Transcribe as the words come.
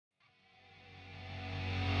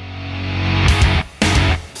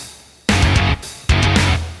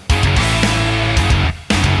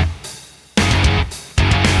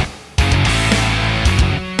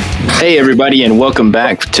Hey, everybody, and welcome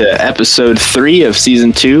back to episode 3 of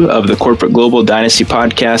season 2 of the Corporate Global Dynasty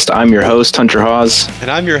podcast. I'm your host, Hunter Hawes. And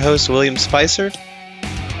I'm your host, William Spicer.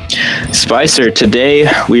 Spicer, today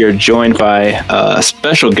we are joined by a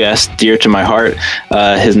special guest dear to my heart.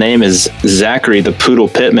 His name is Zachary the Poodle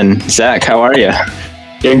Pittman. Zach, how are you?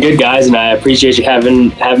 Doing good, guys, and I appreciate you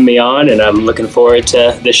having me on, and I'm looking forward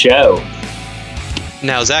to the show.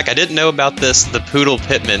 Now, Zach, I didn't know about the Poodle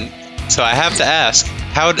Pittman, so I have to ask,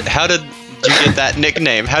 how did you get that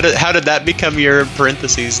nickname? How did that become your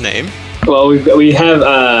parentheses name? Well, we have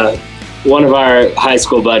one of our high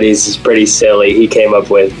school buddies is pretty silly. He came up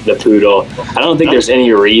with the Poodle. I don't think there's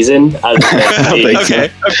any reason.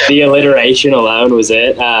 The alliteration alone was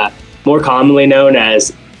it. More commonly known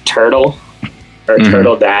as Turtle or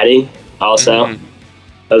Turtle Daddy. Also,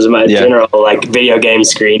 those are my general video game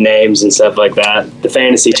screen names and stuff like that. The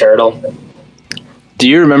Fantasy Turtle. Do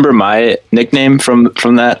you remember my nickname from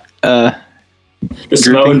that? The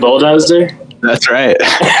Smoking Bulldozer? That's right.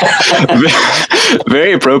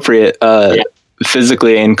 Very appropriate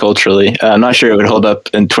physically and culturally. I'm not sure it would hold up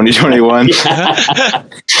in 2021.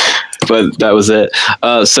 But that was it.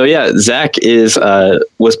 Zach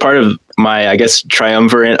was part of my, I guess,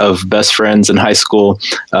 triumvirate of best friends in high school.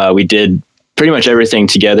 We did pretty much everything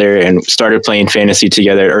together and started playing fantasy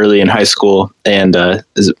together early in high school. And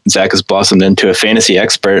Zach has blossomed into a fantasy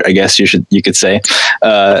expert, I guess you could say.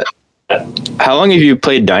 How long have you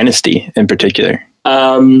played Dynasty in particular?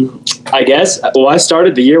 I guess, I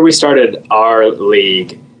started the year we started our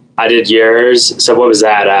league. I did yours. So what was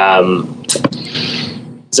that?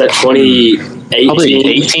 Is that 2018? Probably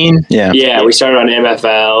 18. Yeah. Yeah, we started on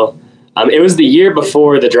MFL. It was the year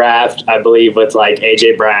before the draft, I believe, with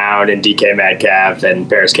AJ Brown and DK Metcalf and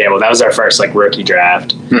Paris Campbell. That was our first rookie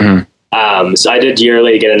draft. Mm-hmm. So I did year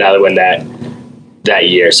league and another one that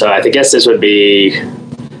year. So I guess this would be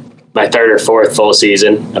my third or fourth full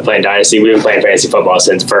season of playing Dynasty. We've been playing fantasy football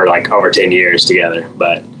for over 10 years together,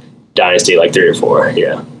 but Dynasty 3 or 4.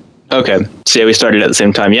 Yeah. Okay. So yeah, we started at the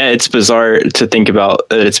same time. Yeah, it's bizarre to think about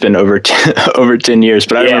that it's been over 10 years,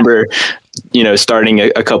 but I remember, starting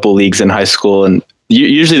a couple leagues in high school, and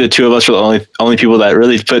usually the two of us were the only people that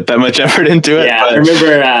really put that much effort into it. Yeah, I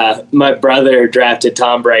remember my brother drafted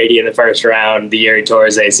Tom Brady in the first round the year he tore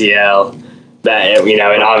his ACL. That,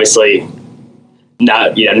 and obviously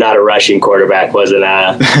not a rushing quarterback wouldn't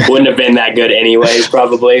have been that good anyways,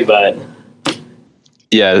 probably, but.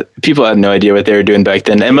 Yeah, people had no idea what they were doing back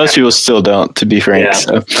then, and most people still don't, to be frank. Yeah.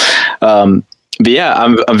 So, but yeah,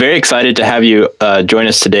 I'm very excited to have you join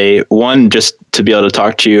us today. One, just to be able to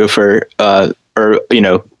talk to you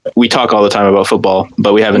we talk all the time about football,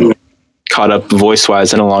 but we haven't caught up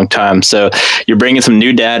voice-wise in a long time. So you're bringing some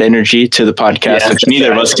new dad energy to the podcast, which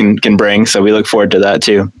neither of us can bring. So we look forward to that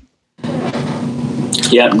too.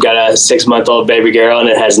 Yep, got a 6-month-old baby girl, and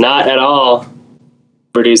it has not at all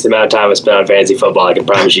reduce the amount of time I spent on fantasy football. I can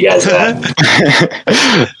promise you guys that.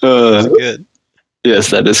 Good.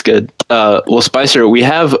 Yes, that is good. Well, Spicer, we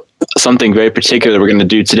have something very particular we're going to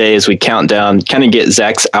do today as we count down, kind of get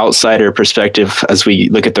Zach's outsider perspective as we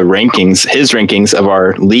look at his rankings of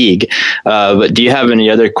our league. But do you have any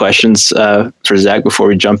other questions for Zach before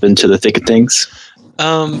we jump into the thick of things?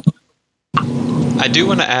 I do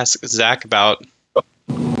want to ask Zach about.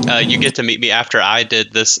 You get to meet me after I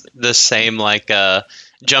did this same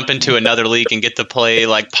jump into another league and get to play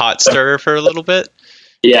pot stir for a little bit.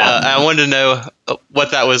 Yeah, I wanted to know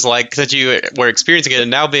what that was like since you were experiencing it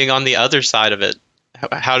and now being on the other side of it.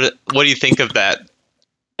 What do you think of that?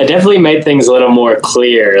 It definitely made things a little more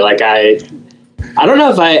clear. I don't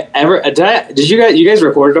know if I ever did. You guys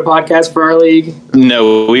recorded a podcast for our league?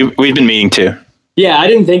 No, we've been meaning to. Yeah, I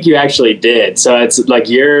didn't think you actually did. So it's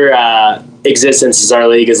your existence as our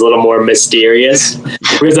league is a little more mysterious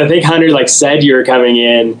because I think Hunter said you were coming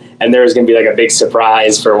in and there was going to be a big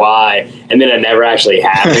surprise for why, and then it never actually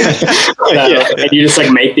happened. And you just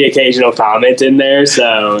make the occasional comment in there.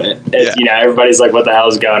 So everybody's what the hell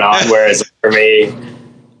is going on? Whereas for me,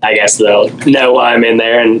 I guess they'll know why I'm in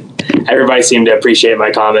there, and everybody seemed to appreciate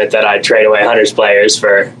my comment that I'd trade away Hunter's players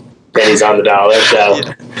for pennies on the dollar. So.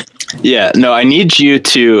 Yeah, no, I need you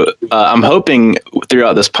to, I'm hoping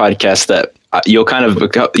throughout this podcast that you'll kind of,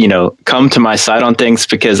 come to my side on things,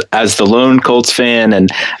 because as the lone Colts fan and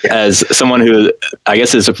as someone who I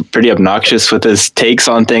guess is pretty obnoxious with his takes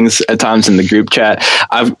on things at times in the group chat,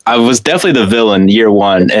 I was definitely the villain year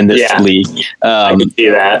one in this league. I can see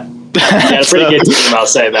that. Yeah, it's a pretty good team, I'll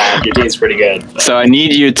say that. Your team's pretty good. So I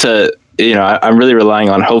need you to, I'm really relying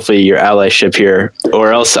on hopefully your allyship here,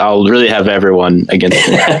 or else I'll really have everyone against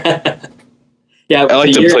me. Yeah, I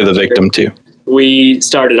like to play the victim too. We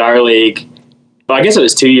started our league well, I guess it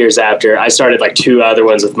was 2 years after I started like two other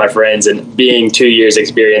ones with my friends, and being 2 years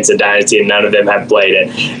experience in Dynasty, and none of them have played it.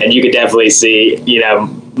 And you could definitely see,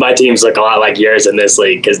 my teams look a lot like yours in this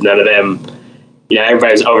league because none of them,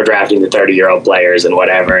 everybody's overdrafting the 30-year-old players and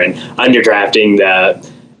whatever, and underdrafting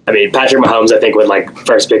Patrick Mahomes, I think, went like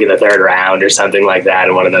first pick of the third round or something like that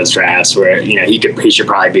in one of those drafts where, he should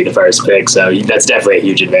probably be the first pick. So that's definitely a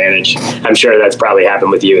huge advantage. I'm sure that's probably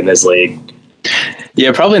happened with you in this league.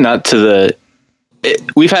 Yeah, probably not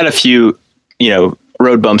we've had a few,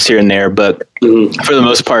 road bumps here and there, but for the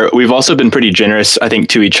most part, we've also been pretty generous, I think,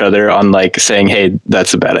 to each other on like saying, hey,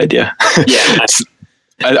 that's a bad idea. Yeah.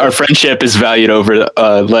 Our friendship is valued over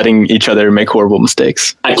letting each other make horrible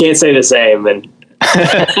mistakes. I can't say the same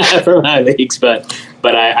for my leagues, but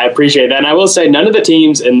I appreciate that. And I will say none of the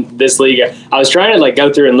teams in this league, I was trying to like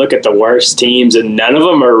go through and look at the worst teams, and none of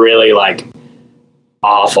them are really like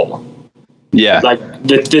awful. Yeah. Like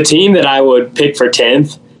the team that I would pick for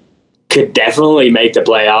 10th could definitely make the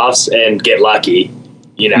playoffs and get lucky,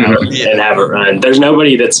 and have a run. There's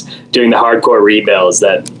nobody that's doing the hardcore rebuilds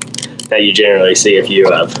that you generally see a few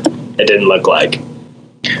of. It didn't look like.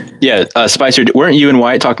 Yeah. Spicer, weren't you and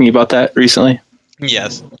Wyatt talking about that recently?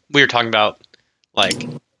 Yes. We were talking about like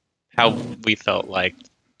how we felt like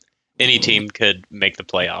any team could make the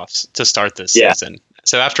playoffs to start this season.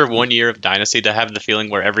 So after 1 year of Dynasty, to have the feeling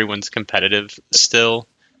where everyone's competitive still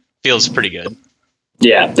feels pretty good.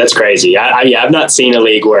 Yeah, that's crazy. I've not seen a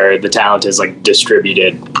league where the talent is like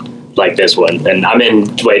distributed like this one. And I'm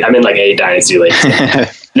in like 8 Dynasty leagues.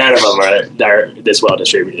 None of them are this well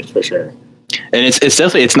distributed for sure. And it's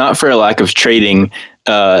definitely, it's not for a lack of trading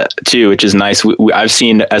too, which is nice. I've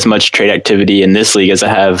seen as much trade activity in this league as I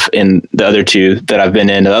have in the other two that I've been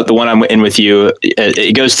in. The one I'm in with you,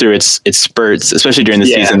 it goes through its spurts, especially during the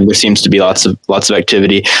season. There seems to be lots of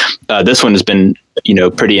activity. This one has been,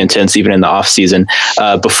 pretty intense even in the off season.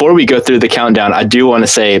 Before we go through the countdown, I do want to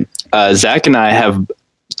say Zach and I have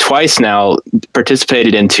twice now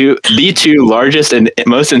participated in the two largest and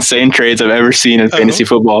most insane trades I've ever seen in fantasy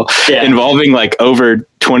football, involving like over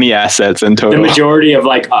 20 assets in total. The majority of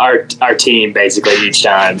like our team basically each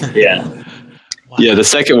time. Yeah. Wow. Yeah. The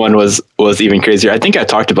second one was even crazier. I think I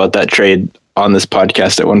talked about that trade on this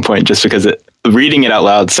podcast at one point, just because reading it out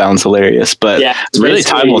loud sounds hilarious, but really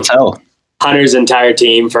time will tell. Hunter's entire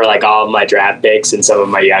team for like all of my draft picks and some of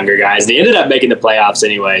my younger guys. They ended up making the playoffs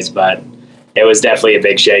anyways, but it was definitely a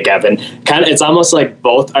big shakeup, and it's almost like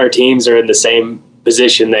both our teams are in the same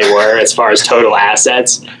position they were as far as total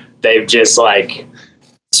assets. They've just like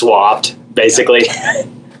swapped basically.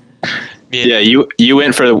 Yeah, you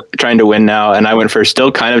went for trying to win now, and I went for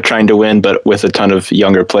still kind of trying to win, but with a ton of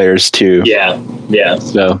younger players too. Yeah.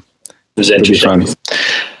 So it was interesting.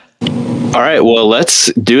 All right, well,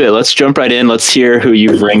 let's do it. Let's jump right in. Let's hear who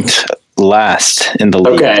you've ranked last in the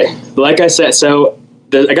league. Okay, like I said, so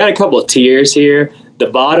I got a couple of tiers here. The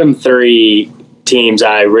bottom 3 teams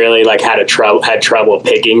I really like had trouble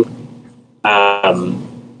picking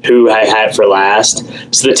who I had for last.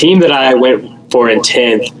 So the team that I went for in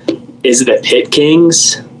 10th is the Pitt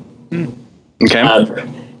Kings. Okay.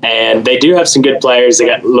 And they do have some good players. They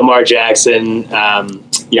got Lamar Jackson.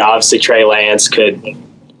 Obviously Trey Lance could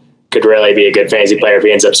really be a good fantasy player if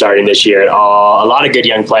he ends up starting this year at all. A lot of good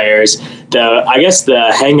young players. I guess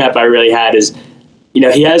the hang up I really had is,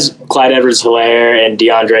 he has Clyde Edwards-Helaire and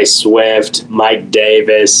DeAndre Swift, Mike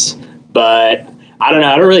Davis, but I don't know.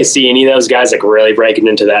 I don't really see any of those guys like really breaking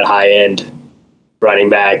into that high-end running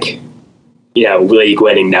back,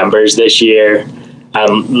 league-winning numbers this year.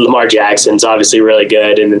 Lamar Jackson's obviously really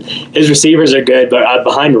good, and his receivers are good, but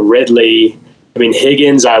behind Ridley,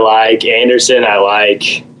 Higgins I like, Anderson I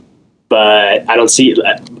like, but I don't see,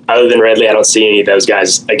 other than Ridley, I don't see any of those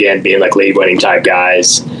guys, again, being like league-winning type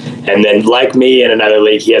guys. And then, like me in another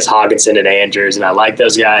league, he has Hawkinson and Andrews, and I like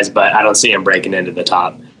those guys, but I don't see him breaking into the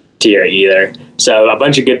top tier either. So a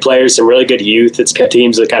bunch of good players, some really good youth. It's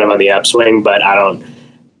teams that are kind of on the upswing, but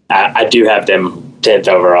I do have them 10th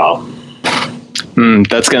overall.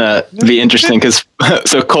 That's going to be interesting because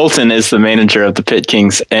so Colton is the manager of the Pitt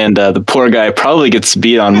Kings, and the poor guy probably gets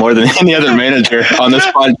beat on more than any other manager on this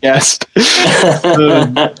podcast.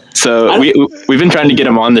 So we've been trying to get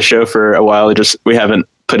him on the show for a while. We haven't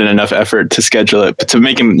put in enough effort to schedule it, to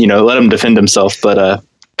make him, let him defend himself. But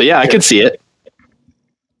yeah, I could see it.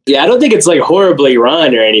 Yeah, I don't think it's like horribly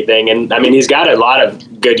run or anything. And he's got a lot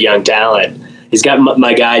of good young talent. He's got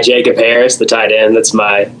my guy, Jacob Harris, the tight end. That's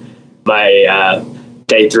my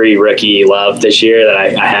day 3 rookie love this year that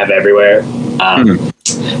I have everywhere.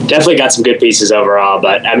 Definitely got some good pieces overall,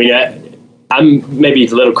 but I'm maybe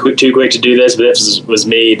a little too quick to do this, but if this was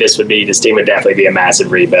me, this team would definitely be a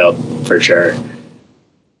massive rebuild for sure.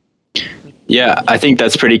 Yeah, I think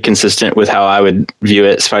that's pretty consistent with how I would view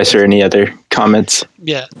it. Spicer, any other comments?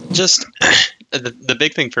 Yeah, just the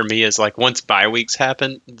big thing for me is like once bye weeks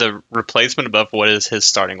happen, the replacement above what is his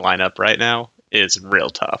starting lineup right now is real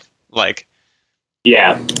tough. Like,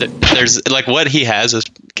 Yeah, there's like what he has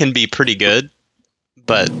can be pretty good,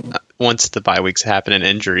 but once the bye weeks happen and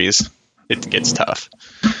injuries, it gets tough.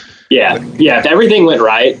 yeah. If everything went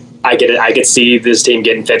right, I could see this team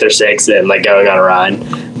getting 5th or 6th and like going on a run.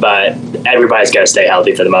 But everybody's got to stay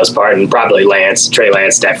healthy for the most part, and probably Trey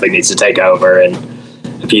Lance definitely needs to take over, and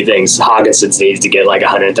a few things. Hawkinson needs to get like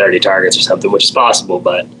 130 targets or something, which is possible,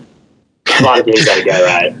 but a lot of things got to go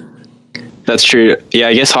right. That's true. Yeah,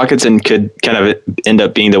 I guess Hawkinson could kind of end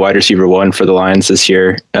up being the wide receiver 1 for the Lions this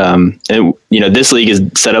year. And this league is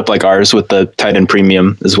set up like ours with the tight end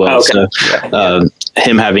premium as well. Okay. So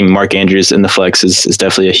him having Mark Andrews in the flex is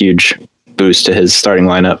definitely a huge boost to his starting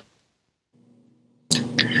lineup.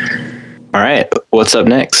 All right, what's up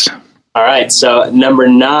next? All right, so number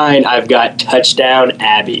 9, I've got Touchdown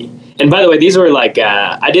Abbey. And by the way, these were like,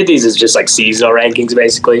 I did these as just like seasonal rankings,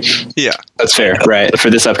 basically. Yeah, that's fair, right? For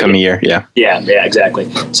this upcoming year, yeah. Yeah, exactly.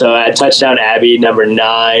 So Touchdown Abbey, number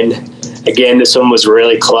 9. Again, this one was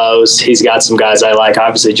really close. He's got some guys I like.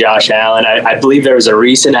 Obviously, Josh Allen. I believe there was a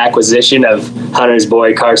recent acquisition of Hunter's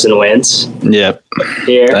boy, Carson Wentz. Yep,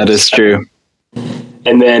 here. That is true.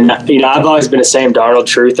 And then, I've always been a Sam Darnold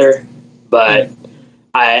truther, but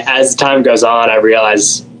as time goes on, I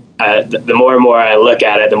realize the more and more I look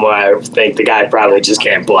at it, the more I think the guy probably just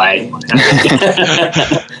can't play.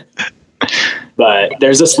 But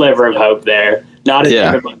there's a sliver of hope there. Not a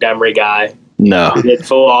David Montgomery guy. No. He did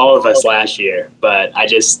fool all of us last year, but I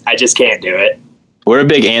just can't do it. We're a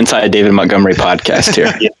big anti-David Montgomery podcast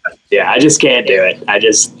here. Yeah, I just can't do it.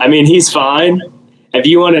 He's fine. If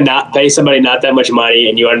you want to not pay somebody not that much money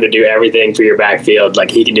and you want him to do everything for your backfield, like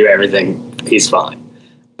he can do everything, he's fine.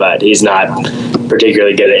 But he's not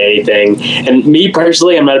particularly good at anything. And me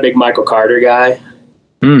personally, I'm not a big Michael Carter guy.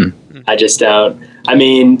 I just don't.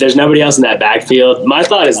 There's nobody else in that backfield. My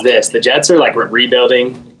thought is this. The Jets are like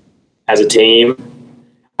rebuilding as a team.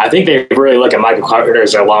 I think they really look at Michael Carter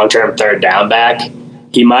as their long-term third down back.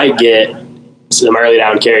 He might get some early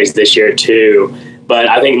down carries this year too. But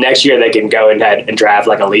I think next year they can go ahead and draft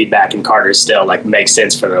like a lead back, and Carter still like makes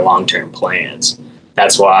sense for their long-term plans.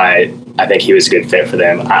 That's why I think he was a good fit for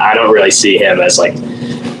them. I don't really see him as like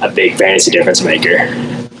a big fantasy difference maker.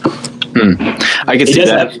 I could see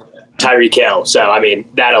that. Have Tyreek Hill, so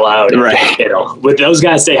that alone, right? With those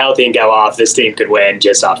guys stay healthy and go off, this team could win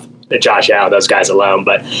just off the Josh Allen, those guys alone.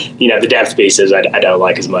 But the depth pieces I don't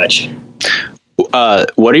like as much.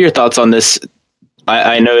 What are your thoughts on this?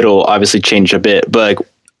 I know it'll obviously change a bit, but like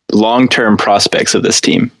long-term prospects of this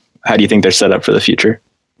team, how do you think they're set up for the future?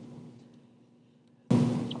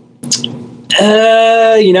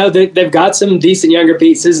 They've got some decent younger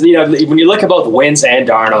pieces. When you look at both Wentz and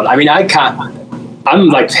Darnold, I'm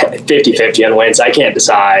like 50-50 on Wentz. I can't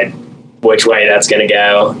decide which way that's going to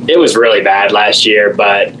go. It was really bad last year,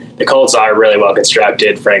 but the Colts are really well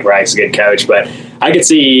constructed. Frank Reich's a good coach, but I could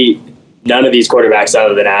see none of these quarterbacks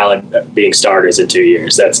other than Allen being starters in 2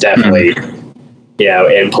 years. That's definitely,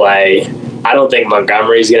 in play. I don't think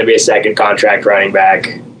Montgomery's going to be a second contract running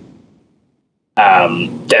back.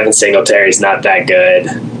 Devin Singletary's not that good.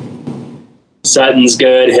 Sutton's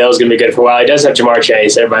good. Hill's going to be good for a while. He does have Jamar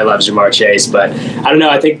Chase. Everybody loves Jamar Chase, but I don't know.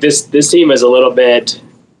 I think this team is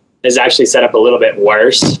actually set up a little bit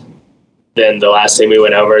worse than the last team we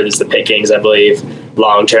went over. This is the Pitt Kings, I believe,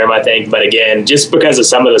 long term, I think. But again, just because of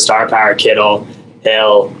some of the star power, Kittle,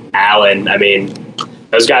 Hill, Allen,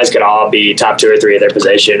 those guys could all be top 2 or 3 of their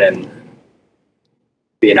position and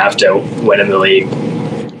be enough to win in the league.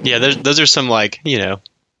 Yeah, those are some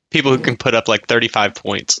people who can put up like 35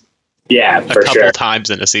 points. Yeah, for sure. A couple times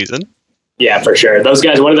in a season. Yeah, for sure. Those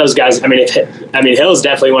guys, one of those guys. Hill's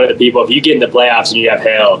definitely one of the people. If you get in the playoffs and you have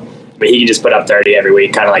Hill, he can just put up 30 every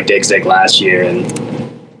week, kind of like Diggs did last year,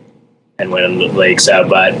 and win in the league. So,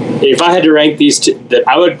 but if I had to rank these two,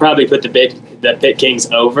 I would probably put the Pitt Kings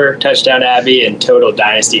over Touchdown Abbey and total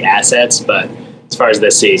dynasty assets. But as far as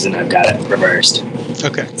this season, I've got it reversed.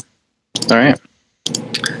 Okay. All right.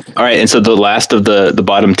 And so the last of the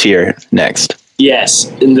bottom tier next. Yes,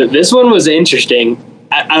 and this one was interesting.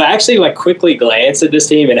 I actually quickly glanced at this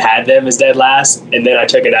team and had them as dead last, and then I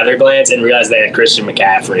took another glance and realized they had Christian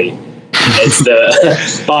McCaffrey. It's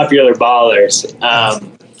the popular ballers.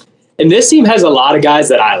 And this team has a lot of guys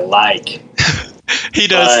that I like. He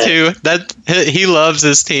does too. He loves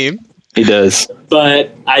his team. He does.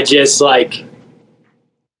 But I just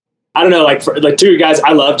I don't know, like for like two guys,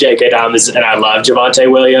 I love J.K. Dobbins and I love Javonte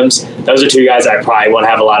Williams. Those are two guys I probably won't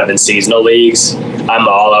have a lot of in seasonal leagues. I'm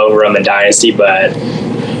all over them in Dynasty, but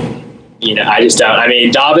I just don't. I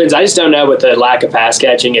mean, Dobbins, I just don't know with the lack of pass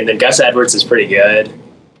catching, and then Gus Edwards is pretty good,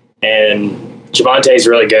 and Javonte's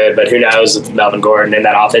really good, but who knows with Melvin Gordon and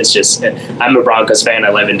that offense just. I'm a Broncos fan.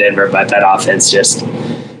 I live in Denver, but that offense just.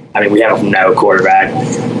 I mean, we have no quarterback.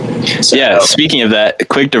 So, yeah. Speaking of that,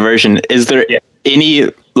 quick diversion. Is there any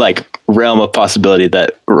realm of possibility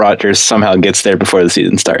that Rodgers somehow gets there before the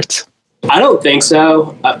season starts? I don't think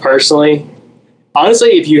so, personally.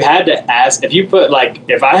 Honestly, if you had to ask,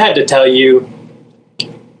 if I had to tell you,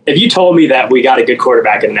 if you told me that we got a good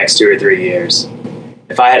quarterback in the next 2 or 3 years,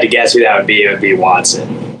 if I had to guess who that would be, it would be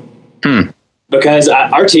Watson. Because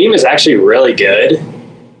our team is actually really good.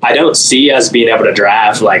 I don't see us being able to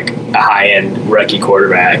draft like a high-end rookie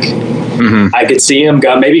quarterback. I could see him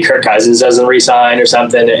go. Maybe Kirk Cousins doesn't re-sign or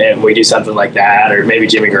something, and we do something like that, or maybe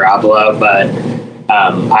Jimmy Garoppolo. But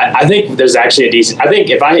I think there's actually a decent. I think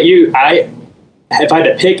if I had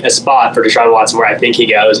to pick a spot for Deshaun Watson where I think he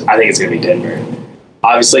goes, I think it's going to be Denver.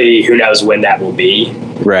 Obviously, who knows when that will be.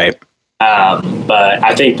 Right. But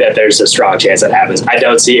I think that there's a strong chance that happens. I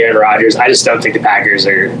don't see Aaron Rodgers. I just don't think the Packers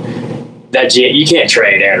are that. You can't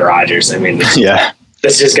trade Aaron Rodgers. I mean,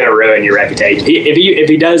 this is just going to ruin your reputation. If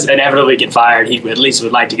he does inevitably get fired, he at least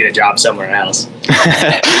would like to get a job somewhere else.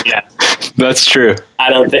 Yeah. That's true. I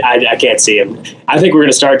don't think I can't see him. I think we're going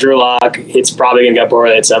to start Drew Lock. It's probably going to go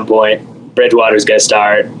poorly at some point. Bridgewater's going to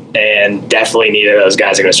start, and definitely neither of those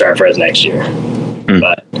guys are going to start for us next year.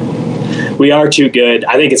 But we are too good.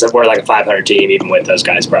 I think we're like a 500 team, even with those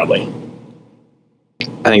guys, probably.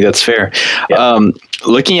 I think that's fair. Yeah.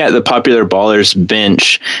 Looking at the Popular Ballers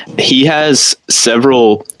bench, he has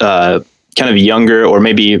several kind of younger or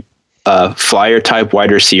maybe flyer type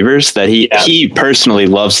wide receivers that he personally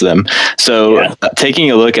loves them. So taking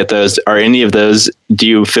a look at those, are any of those, do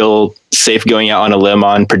you feel safe going out on a limb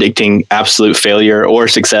on predicting absolute failure or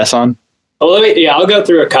success on? Well, I'll go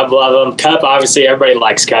through a couple of them. Kupp, obviously, everybody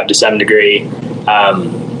likes Kupp to some degree.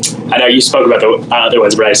 I know you spoke about the other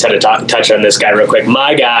ones, but I just had to touch on this guy real quick.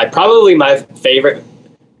 My guy, probably my favorite.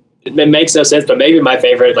 It makes no sense, but maybe my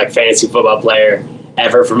favorite fantasy football player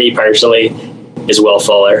ever for me personally is Will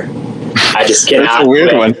Fuller. I just cannot. That's a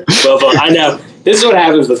weird one. Will Fuller. I know. This is what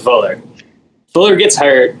happens with Fuller. Fuller gets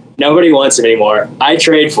hurt. Nobody wants him anymore. I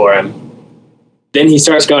trade for him. Then he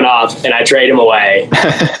starts going off, and I trade him away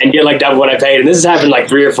and get double what I paid. And this has happened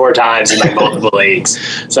 3 or 4 times in multiple leagues.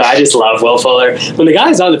 So I just love Will Fuller. When the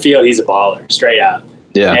guy's on the field, he's a baller, straight up.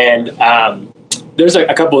 Yeah. And there's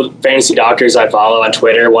a couple of fantasy doctors I follow on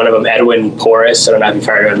Twitter. One of them, Edwin Porras. I don't know if you've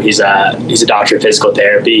heard of him. He's a doctor of physical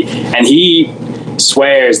therapy, and he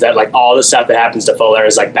swears that all the stuff that happens to Fuller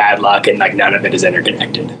is bad luck, and none of it is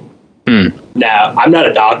interconnected. Now, I'm not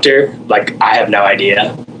a doctor. I have no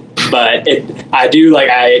idea. But I've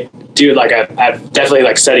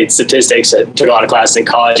definitely studied statistics. I took a lot of classes in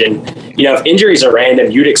college, and if injuries are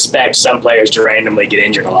random, you'd expect some players to randomly get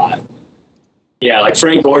injured a lot.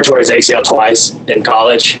 Frank Gore tore his ACL twice in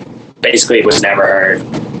college. Basically, was never hurt.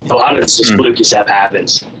 A lot of this just fluky stuff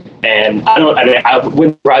happens, and I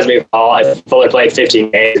wouldn't surprise me if Fuller played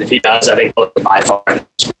 15 games. If he does, I think Fuller by far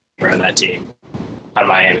run that team on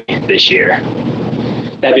Miami this year.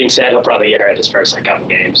 That being said, he'll probably get hurt his first couple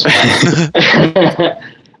games.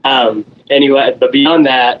 Anyway, but beyond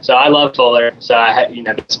that, so I love Fuller. So I had,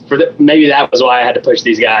 maybe that was why I had to push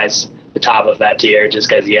these guys the top of that tier, just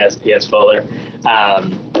because he has Fuller.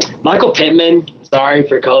 Michael Pittman. Sorry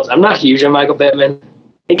for Colts. I'm not huge on Michael Pittman.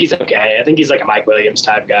 I think he's okay. I think he's a Mike Williams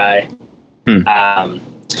type guy.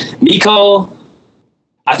 Mecole.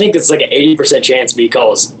 I think it's an 80% chance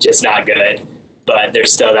Mecole's just not good. But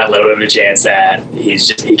there's still that little bit of a chance that he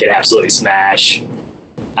could absolutely smash.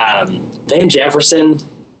 Van Jefferson,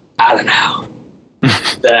 I don't know.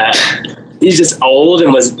 He's just old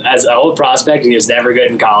and was as an old prospect, and he was never good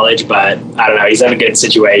in college. But I don't know. He's in a good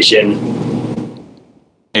situation.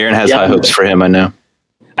 Aaron has high hopes for him, I know.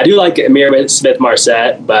 I do like Amir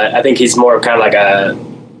Smith-Marset, but I think he's more kind of a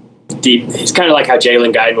deep. He's kind of like how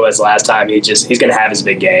Jalen Guyton was last time. He's going to have his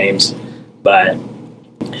big games, but.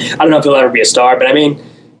 I don't know if he'll ever be a star, but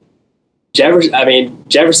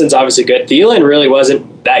Jefferson's obviously good. Thielen really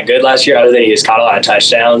wasn't that good last year, other than he just caught a lot of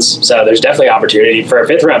touchdowns. So there's definitely opportunity for a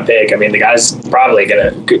 5th round pick. The guy's probably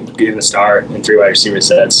gonna get the start in 3 wide receiver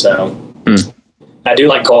sets. So I do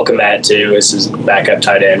like Cole Kmet too. This is backup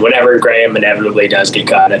tight end. Whenever Graham inevitably does get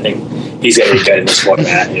cut, I think he's gonna be good in this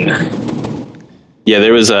format. Yeah,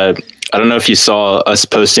 there was I don't know if you saw us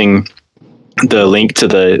posting the link to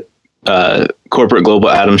the Corporate Global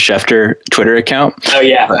Adam Schefter Twitter account. Oh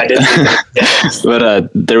yeah, I did. Yeah. But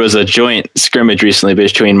there was a joint scrimmage recently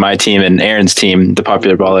between my team and Aaron's team, the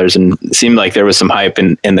Popular Ballers, and it seemed like there was some hype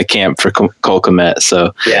in the camp for Cole Kmet.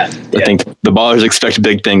 So I think the Ballers expect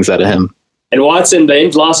big things out of him. And Watson,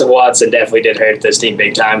 the loss of Watson definitely did hurt this team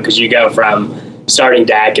big time, because you go from starting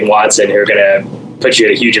Dak and Watson, who are going to put you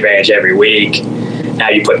at a huge advantage every week. Now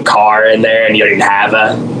you put Carr in there, and you don't even have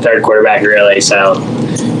a third quarterback really. So,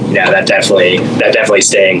 that definitely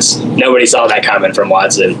stings. Nobody saw that coming from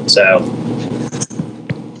Watson. So,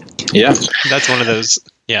 yeah, that's one of those.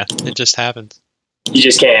 Yeah, it just happens. You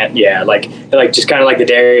just can't. Yeah, like just kind of like the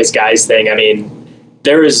Darius Guice thing. I mean,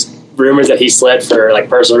 there was rumors that he slid for like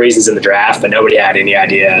personal reasons in the draft, but nobody had any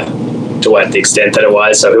idea to what the extent that it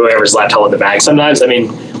was. So whoever's left holding the bag. Sometimes, I mean,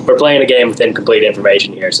 we're playing a game with incomplete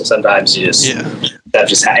information here, so sometimes you just that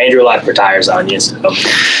just Andrew Luck retires on you. So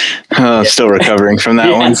still recovering from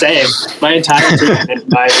that one. Same. My entire team and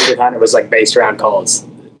my kind was like based around Colts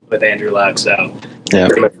with Andrew Luck, so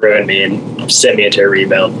pretty much ruined me and sent me into a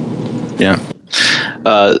rebuild. Yeah.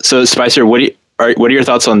 So Spicer, what are your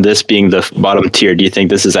thoughts on this being the bottom tier? Do you think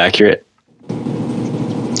this is accurate?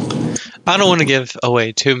 I don't want to give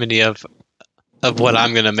away too many of what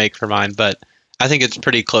I'm going to make for mine, but I think it's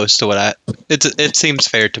pretty close to it seems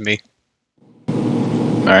fair to me.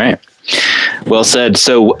 All right. Well said.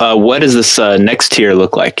 So what does this next tier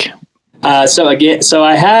look like? So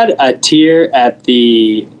I had a tier at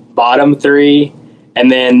the bottom three,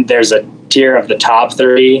 and then there's a tier of the top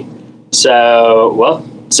three. So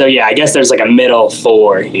yeah, I guess there's like a middle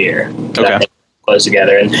four here. Okay. Close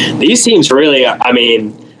together. And these teams really, I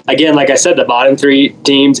mean, again, like I said, the bottom three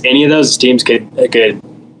teams, any of those teams could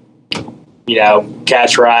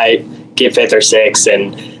catch right, get fifth or sixth,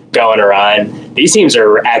 and go on a run. These teams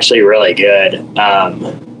are actually really good.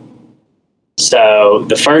 So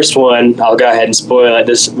the first one, I'll go ahead and spoil it.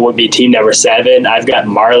 This would be team number 7. I've got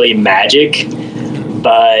Marley Magic,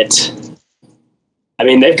 but I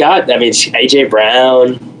mean, AJ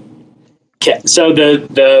Brown. So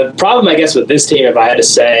the problem, I guess, with this team, if I had to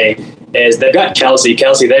say, is they've got Kelsey.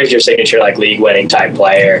 Kelsey, there's your signature like league winning type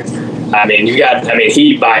player. I mean,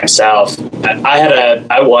 he by himself.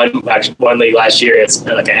 I won one league last year. It's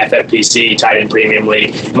like an FFPC tight end premium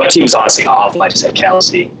league. My team was honestly awful. I just had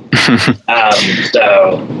Kelsey.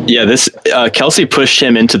 This Kelsey pushed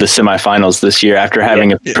him into the semifinals this year after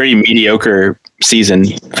having a pretty mediocre season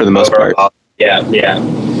for the most part. Yeah. His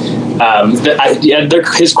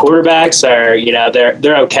quarterbacks are,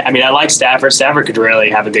 they're okay. I mean, I like Stafford. Stafford could really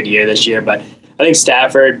have a good year this year, but I think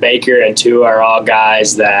Stafford, Baker, and Tua are all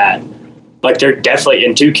guys that, like, they're definitely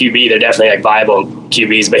in 2 QB. They're definitely like viable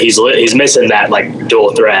QBs, but he's missing that like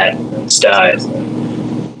dual threat stud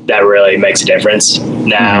that really makes a difference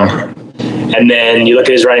now. And then you look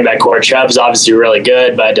at his running back core. Chubb's obviously really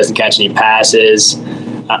good, but doesn't catch any passes.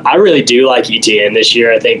 I really do like ETN this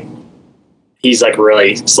year. I think he's like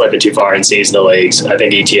really slipping too far in seasonal leagues. I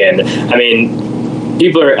think ETN. I mean,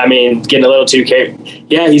 people are getting a little too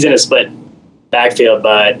Yeah, he's in a split backfield,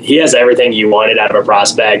 but he has everything you wanted out of a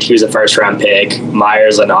prospect. He was a first-round pick.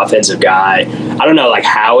 Myers, an offensive guy. I don't know like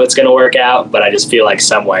how it's going to work out, but I just feel like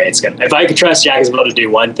some way it's going to. If I could trust Jacksonville to do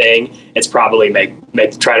one thing, it's probably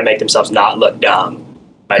try to make themselves not look dumb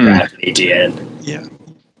by drafting ETN. Yeah.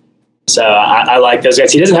 So I like those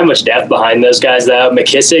guys. He doesn't have much depth behind those guys, though.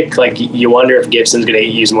 McKissick, like, you wonder if Gibson's going to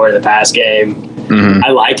get used more in the pass game. Mm-hmm.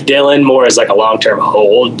 I like Dillon more as like a long-term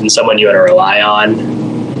hold than someone you want to rely on.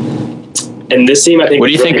 And this team, I think. What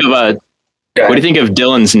do you think of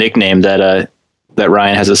Dillon's nickname that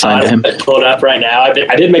Ryan has assigned to him? Pull it up right now. I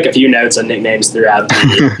did make a few notes on nicknames throughout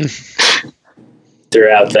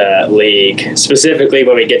the league. Specifically,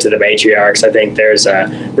 when we get to the matriarchs, I think there's a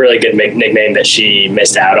really good nickname that she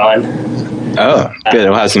missed out on. Oh, good.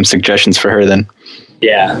 We'll have some suggestions for her then.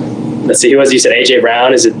 Yeah. Let's see. Who was it? You said AJ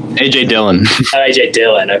Brown? Is it AJ Dillon? Oh, AJ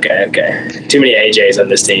Dillon. Okay. Too many AJs on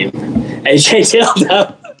this team. AJ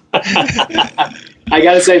Dillon. I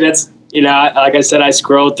gotta say that's, like I said, I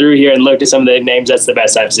scrolled through here and looked at some of the names. That's the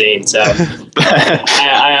best I've seen. So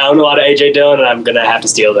I own a lot of AJ Dillon, and I'm gonna have to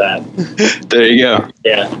steal that. There you go.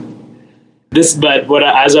 Yeah. But what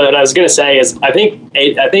I was gonna say is I think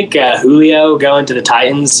Julio going to the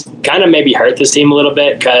Titans kind of maybe hurt this team a little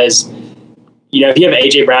bit, because if you have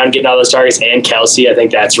AJ Brown getting all those targets and Kelsey, I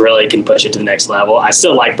think that's really can push it to the next level. I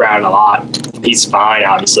still like Brown a lot. He's fine,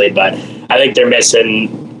 obviously, but I think they're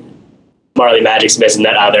missing. Marley Magic's missing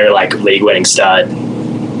that other like league-winning stud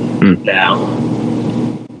now.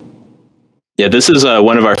 Yeah, this is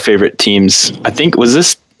one of our favorite teams. I think, was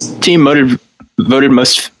this team voted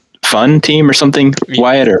most fun team or something?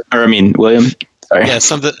 Wyatt or William? Sorry. Yeah,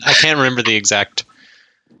 something I can't remember the exact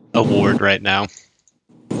award right now.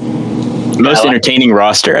 Most entertaining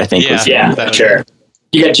roster, I think. Was Yeah, sure.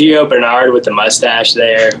 You got Gio Bernard with the mustache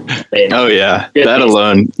there. Oh yeah, that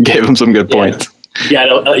alone gave him some good points. You got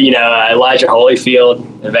Elijah Holyfield,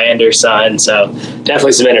 Evander's son. So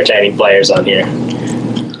definitely some entertaining players on here.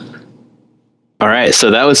 All right, so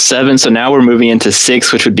that was 7. So now we're moving into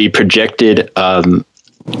 6, which would be projected the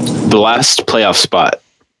last playoff spot.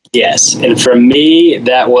 Yes, and for me,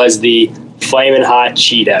 that was the Flamin' Hot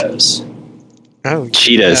Cheetos. Oh,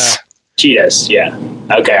 Cheetos. Cheetos, yeah.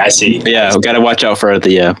 Okay, I see. Yeah, we got to watch out for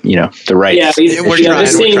the the rights. Yeah, we're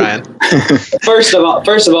trying. First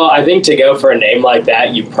of all, I think to go for a name like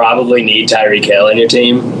that, you probably need Tyreek Hill in your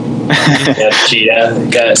team.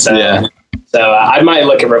 Cheetah. So I might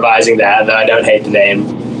look at revising that, though I don't hate the name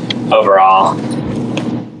overall.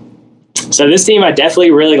 So this team I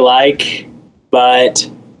definitely really like,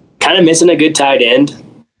 but kind of missing a good tight end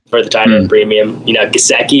for the tight end premium.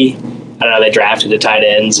 Gesicki, I don't know, they drafted a tight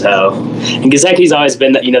end. So, and Gesicki's always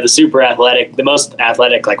been, the super athletic, the most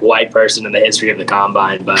athletic, white person in the history of the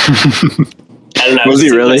combine. But I don't know. Was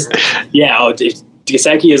he really? Yeah.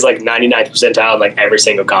 Gesicki is 99th percentile in every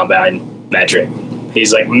single combine metric.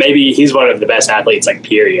 He's maybe he's one of the best athletes,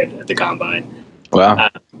 period, at the combine. Wow.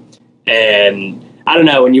 And I don't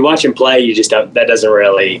know, when you watch him play, you just don't, that doesn't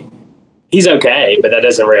really, he's okay, but that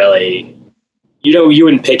doesn't really, you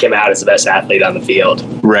wouldn't pick him out as the best athlete on the field.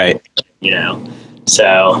 Right.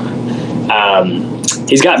 So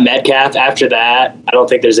he's got Metcalf after that. I don't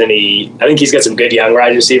think there's any, I think he's got some good young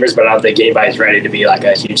wide receivers, but I don't think anybody's ready to be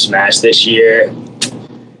a huge smash this year.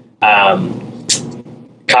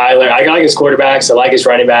 Kyler, I like his quarterbacks. I like his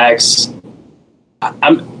running backs.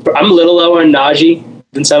 I'm a little low on Najee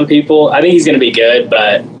than some people. I think he's going to be good,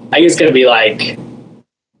 but I think it's going to be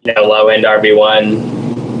low end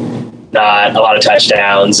RB1, not a lot of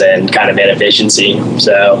touchdowns and kind of inefficiency.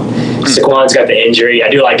 So Saquon's got the injury. I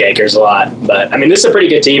do like Akers a lot, but this is a pretty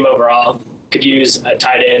good team overall. Could use a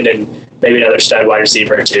tight end and maybe another stud wide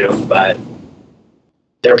receiver or two, but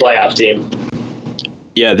they're a playoff team.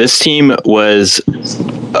 Yeah, this team was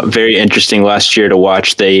very interesting last year to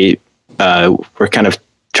watch. They were kind of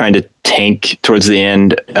trying to tank towards the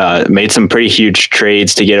end, made some pretty huge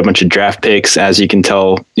trades to get a bunch of draft picks, as you can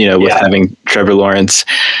tell, with having Trevor Lawrence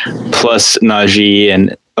plus Najee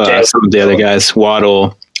and some of the other guys,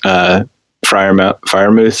 Waddle,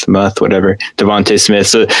 Freiermuth, whatever, Devontae Smith.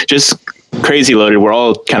 So just crazy loaded. We're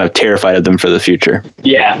all kind of terrified of them for the future.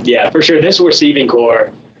 Yeah, for sure. This receiving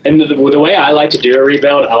core, and the way I like to do a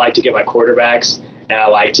rebuild, I like to get my quarterbacks and I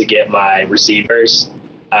like to get my receivers.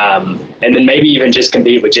 And then maybe even just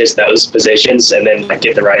compete with just those positions and then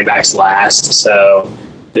get the running backs last. So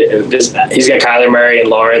he's got Kyler Murray and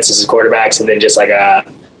Lawrence as his quarterbacks, and then just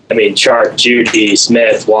Chark, Judy,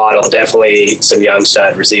 Smith, Waddle, definitely some young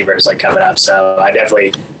stud receivers coming up. So I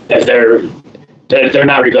definitely, if they're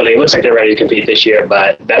not rebuilding, it looks like they're ready to compete this year,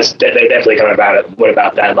 but they're definitely coming about it. What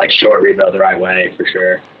about that short rebuild the right way for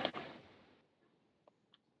sure?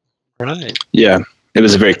 Right. Yeah. It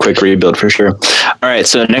was a very quick rebuild for sure. All right,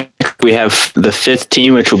 so next we have the 5th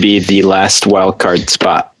team, which will be the last wild card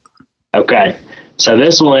spot. Okay, so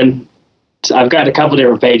this one, I've got a couple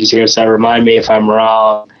different pages here, so remind me if I'm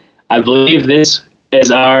wrong. I believe this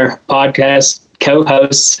is our podcast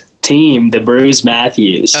co-host team, the Bruce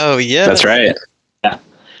Matthews. Oh, yeah. That's right. Yeah.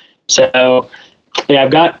 So,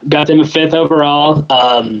 I've got them a 5th overall.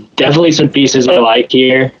 Definitely some pieces I like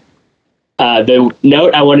here. The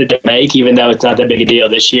note I wanted to make, even though it's not that big a deal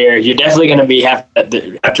this year, you're definitely going to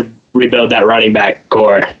have to rebuild that running back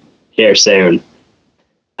core here soon.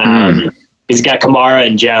 He's got Kamara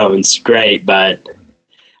and Jones, great, but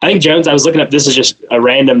I think Jones, I was looking up, this is just a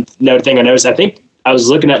random note thing I noticed. I think I was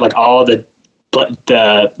looking at all the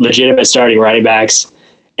legitimate starting running backs,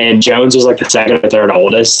 and Jones was the second or third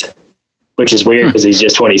oldest, which is weird because he's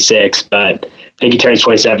just 26, but I think he turns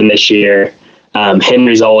 27 this year.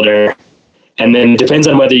 Henry's older. And then it depends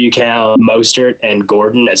on whether you count Mostert and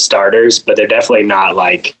Gordon as starters, but they're definitely not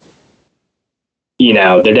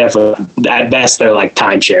they're definitely, at best, they're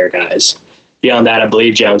timeshare guys. Beyond that, I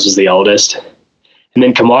believe Jones is the oldest. And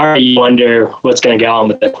then Kamara, you wonder what's going to go on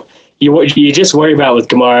with it. You just worry about with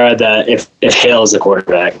Kamara if Hill is the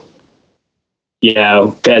quarterback.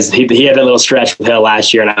 Because he had a little stretch with Hill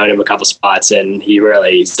last year and I owned him a couple spots and he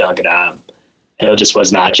really stunk it up. Hill just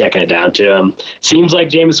was not checking it down to him. Seems like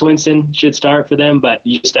Jameis Winston should start for them, but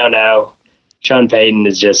you just don't know. Sean Payton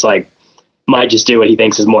is just might just do what he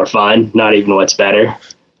thinks is more fun, not even what's better.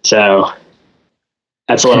 So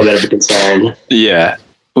that's a little bit of a concern. Yeah.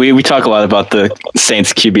 we talk a lot about the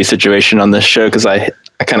Saints QB situation on this show because I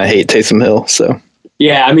kind of hate Taysom Hill. So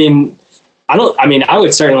yeah, I mean, I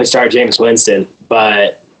would certainly start Jameis Winston,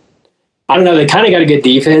 but I don't know. They kind of got a good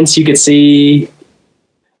defense. You could see.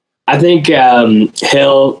 I think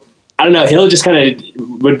Hill. I don't know. Hill just kind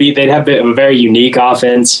of would be. They'd have a very unique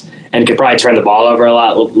offense and could probably turn the ball over a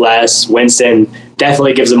lot less. Winston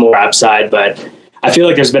definitely gives them more upside, but I feel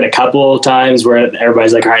like there's been a couple times where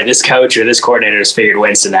everybody's like, all right, this coach or this coordinator has figured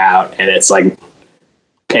Winston out, and it's like,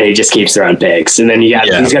 and he just keeps throwing picks. And then he's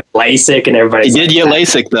got LASIK, and everybody's he did get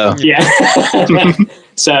LASIK though. Yeah.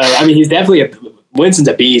 So I mean, he's definitely Winston's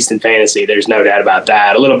a beast in fantasy. There's no doubt about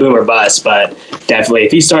that. A little boom or bust, but definitely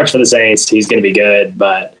if he starts for the Saints, he's going to be good.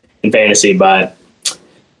 But in fantasy, but a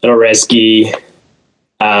little risky.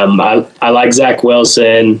 I like Zach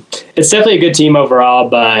Wilson. It's definitely a good team overall,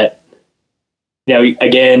 but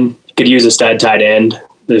again, could use a stud tight end.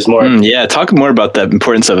 There's more. Talk more about the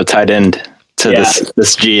importance of a tight end to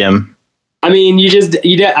this GM. I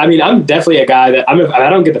mean, I'm definitely a guy that if I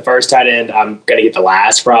don't get the first tight end, I'm gonna get the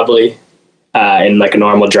last probably in like a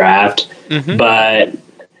normal draft. Mm-hmm. But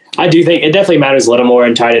I do think it definitely matters a little more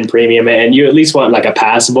in tight end premium, and you at least want like a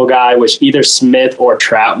passable guy, which either Smith or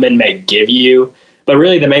Troutman may give you. But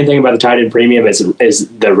really, the main thing about the tight end premium is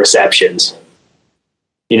the receptions.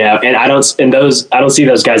 And I don't see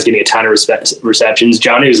those guys getting a ton of receptions.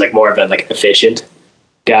 Johnny was like more of a like efficient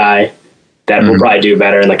guy that will probably do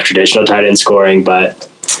better in like traditional tight end scoring. But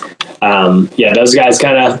those guys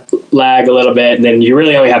kind of lag a little bit. And then you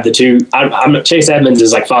really only have the two. Chase Edmonds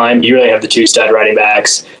is like fine. You really have the two stud running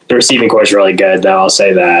backs. The receiving core is really good, though. I'll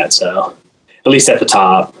say that. So at least at the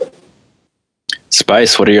top.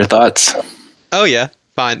 Spice, what are your thoughts? Oh yeah,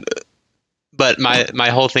 fine. But my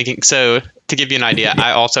whole thinking. So to give you an idea,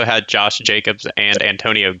 I also had Josh Jacobs and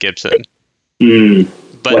Antonio Gibson.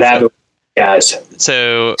 But what happened, guys?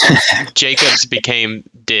 So Jacobs became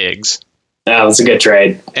Diggs. Oh, that's a good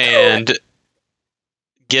trade. And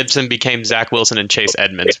Gibson became Zach Wilson and Chase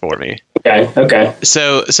Edmonds for me. Okay.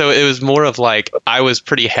 So it was more of like I was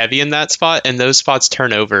pretty heavy in that spot, and those spots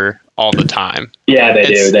turn over all the time. Yeah, they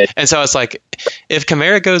do. And so it's like, if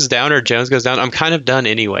Kamara goes down or Jones goes down, I'm kind of done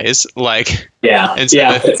anyways. Like, and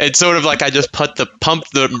so it's sort of like I just pump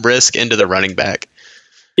the risk into the running back.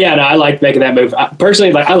 Yeah, no, I like making that move.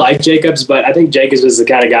 Personally, I like Jacobs, but I think Jacobs is the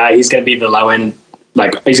kind of guy, he's going to be the low end.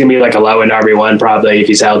 Like, he's going to be like a low end RB1 probably if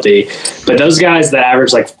he's healthy. But those guys that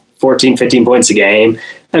average like 14, 15 points a game,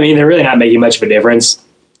 I mean, they're really not making much of a difference.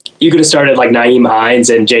 You could have started like Naeem Hines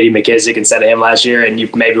and J.D. McKissick instead of him last year, and you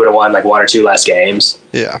maybe would have won like one or two less games.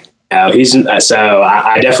 Yeah. So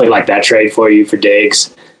I definitely like that trade for you for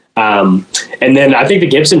Diggs. And then I think the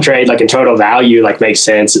Gibson trade, like in total value, like makes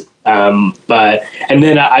sense. And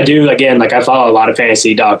then I do, again, like I follow a lot of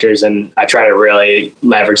fantasy doctors, and I try to really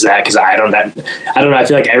leverage that because I don't know. I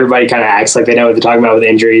feel like everybody kind of acts like they know what they're talking about with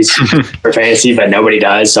injuries for fantasy, but nobody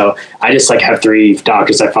does. So I just like have 3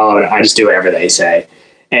 doctors I follow, and I just do whatever they say.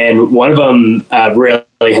 And one of them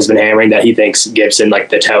really has been hammering that he thinks Gibson,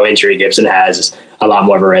 like the toe injury Gibson has, is a lot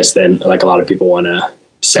more of a risk than like a lot of people want to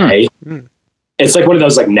say. It's like one of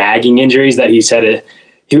those like nagging injuries that he said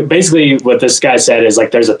basically what this guy said is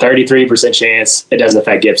like there's a 33% chance it doesn't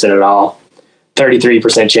affect Gibson at all.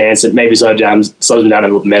 33% chance it maybe slows him down a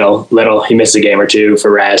little. He missed a game or two for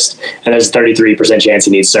rest, and there's a 33% chance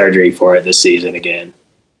he needs surgery for it this season again.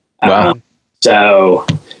 Wow. So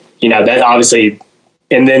that obviously.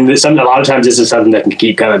 And then a lot of times this is something that can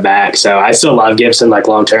keep coming back. So I still love Gibson like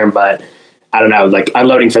long term, but I don't know, like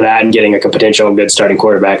unloading for that and getting like a potential good starting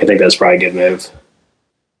quarterback, I think that's probably a good move.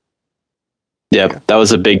 Yeah, that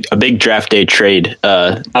was a big draft day trade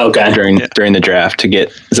during the draft to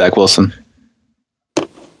get Zach Wilson.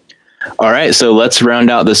 All right, so let's round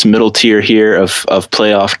out this middle tier here of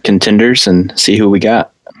playoff contenders and see who we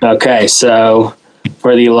got. Okay, so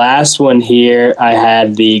for the last one here, I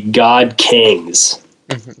had the God Kings.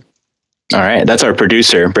 All right, that's our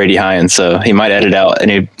producer, Brady Hines, so he might edit out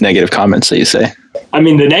any negative comments that you say. I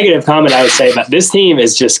mean, the negative comment I would say about this team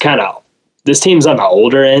is just this team's on the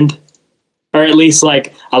older end, or at least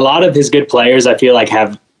like a lot of his good players I feel like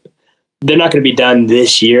they're not going to be done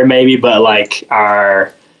this year maybe, but like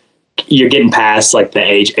you're getting past like the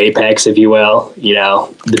age apex, if you will,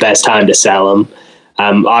 the best time to sell them.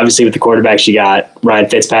 Obviously with the quarterbacks you got Ryan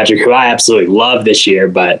Fitzpatrick, who I absolutely love this year,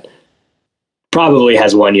 but probably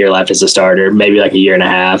has 1 year left as a starter, maybe like a year and a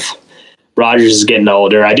half. Rodgers is getting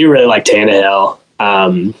older. I do really like Tannehill.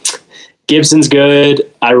 Gibson's good.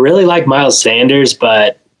 I really like Miles Sanders,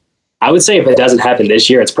 but I would say if it doesn't happen this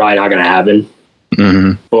year, it's probably not going to happen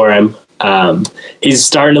for him. He's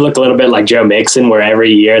starting to look a little bit like Joe Mixon, where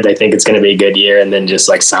every year they think it's going to be a good year, and then just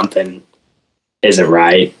like something isn't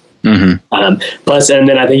right. Plus, and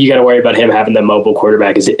then I think you got to worry about him having the mobile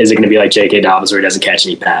quarterback. Is it going to be like J.K. Dobbins, where he doesn't catch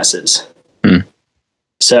any passes?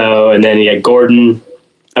 So, and then you got Gordon.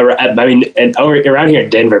 I mean, and around here in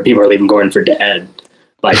Denver, people are leaving Gordon for dead.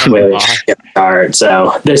 Like, start.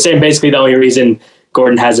 So they're saying basically the only reason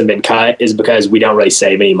Gordon hasn't been cut is because we don't really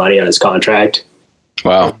save any money on his contract.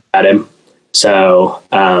 Wow. At him. So,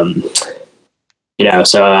 you know,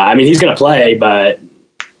 so I mean, he's going to play, but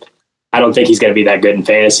I don't think he's going to be that good in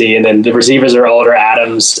fantasy. And then the receivers are older: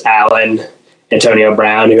 Adams, Allen, Antonio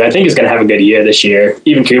Brown, who I think is going to have a good year this year.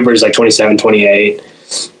 Even Cooper's like 27, 28.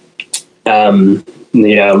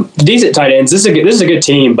 You know, decent tight ends. This is a good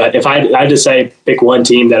team, but if I had to say pick one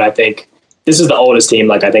team that I think this is the oldest team,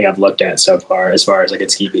 like I think I've looked at so far as like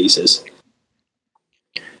its key pieces.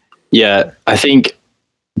 Yeah, I think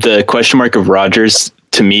the question mark of Rodgers,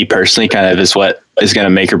 to me personally, kind of is what is going to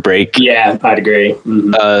make or break. Yeah, I'd agree.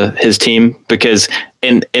 His team, because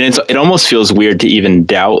and it almost feels weird to even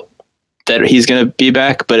doubt that he's going to be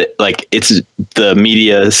back, but it's the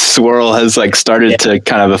media swirl has like started to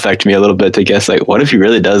kind of affect me a little bit to guess like, what if he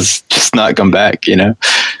really does just not come back, you know?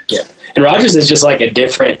 Yeah. And Rodgers is just like a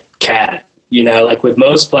different cat, you know, like with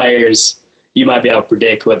most players, you might be able to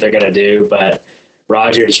predict what they're going to do, but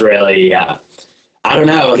Rodgers really, I don't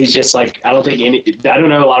know. He's just like, I don't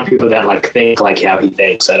know a lot of people that like think like how he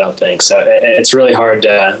thinks. I don't think so. It's really hard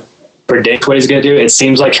to predict what he's going to do. It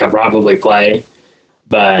seems like he'll probably play,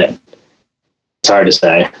 but it's hard to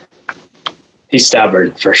say. He's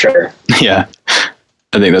stubborn for sure. Yeah,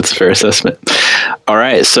 I think that's a fair assessment. All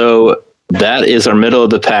right, so that is our middle of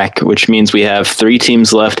the pack, which means we have 3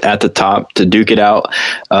 teams left at the top to duke it out.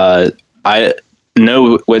 I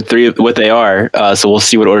know what they are, so we'll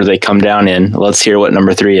see what order they come down in. Let's hear what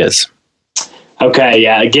number 3 is. Okay,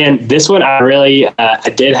 yeah. Again, this one I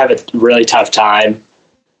did have a really tough time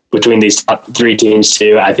between these top 3 teams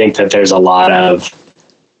too. I think that there's a lot of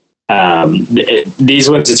these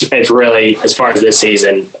ones. It's really, as far as this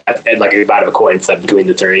season, like a bit of a coin flip between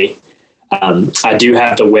the 3. I do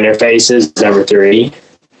have the winner faces number 3.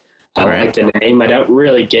 I like the name. I don't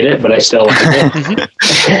really get it, but I still like it.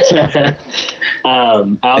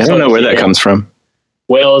 I don't know where that comes from.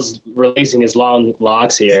 Will's releasing his long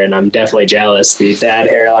locks here, and I'm definitely jealous. The dad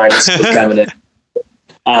hairline is coming in.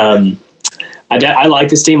 I like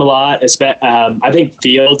this team a lot. I think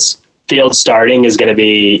Fields starting is going to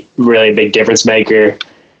be really a big difference maker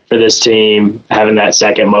for this team, having that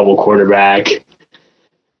second mobile quarterback.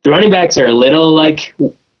 The running backs are a little like,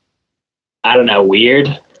 I don't know,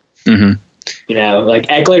 weird. You know, like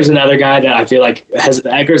Eckler's another guy that I feel like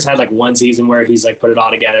Eckler's had like one season where he's like put it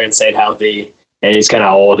all together and stayed healthy, and he's kind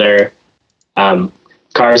of older.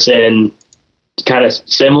 Carson, kind of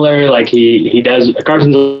similar. Like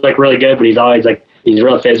Carson's like really good, but he's always like, he's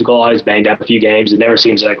real physical, always banged up a few games. It never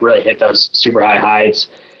seems to like really hit those super high heights.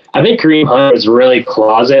 I think Kareem Hunt was really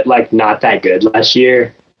closet, like not that good last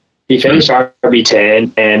year. He finished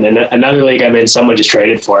RB10, and in another league I'm in, someone just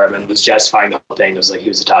traded for him and was justifying the whole thing. It was like he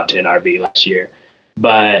was a top 10 RB last year.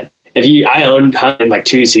 But I owned Hunt in like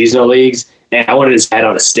 2 seasonal leagues, and I wanted his head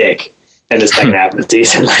on a stick in the second half of the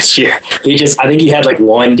season last year. I think he had like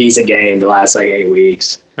one decent game the last like 8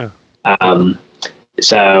 weeks.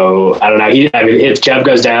 So I don't know. If Chubb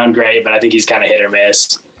goes down, great, but I think he's kind of hit or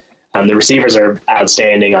miss. The receivers are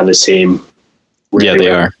outstanding on this team. Really,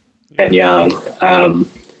 they are. And young.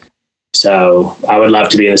 So I would love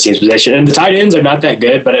to be in this team's position. And the tight ends are not that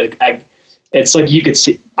good, but it's like you could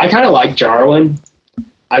see. I kind of like Jarwin.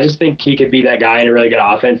 I just think he could be that guy in a really good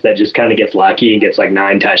offense that just kind of gets lucky and gets like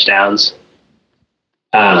 9 touchdowns.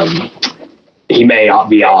 He may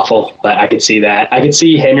be awful, but I could see that. I could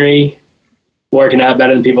see Henry working out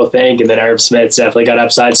better than people think, and then Irv Smith's definitely got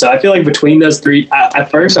upside. So I feel like between those 3,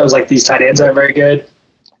 at first I was like, these tight ends aren't very good.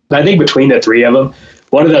 But I think between the 3 of them,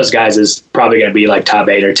 one of those guys is probably going to be like top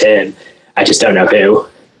 8 or 10. I just don't know who.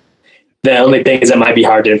 The only thing is it might be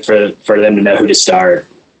hard for them to know who to start.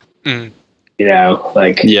 You know,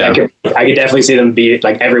 like I could definitely see them be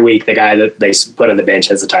like every week the guy that they put on the bench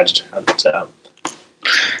has a touchdown. So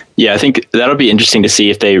yeah, I think that'll be interesting to see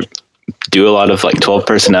if they do a lot of like 12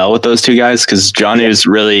 personnel with those 2 guys, because Jonnu is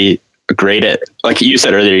really great at, like you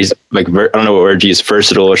said earlier, he's like I don't know what word you use,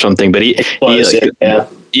 versatile or something, but he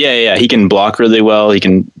can block really well. He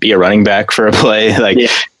can be a running back for a play.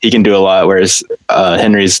 He can do a lot, whereas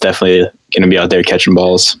Henry's definitely going to be out there catching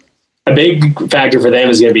balls. A big factor for them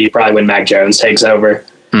is going to be probably when Mac Jones takes over.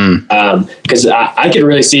 Because I could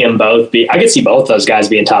really see them both I could see both those guys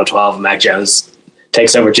being top 12 if Mac Jones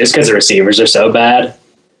takes over, just because the receivers are so bad.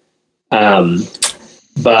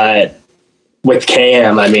 But with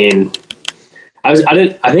Cam, I mean, I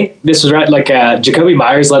think this was right. Like Jacoby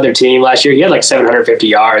Myers led their team last year. He had like 750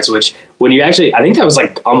 yards, which when you actually, I think that was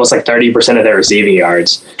like almost like 30% of their receiving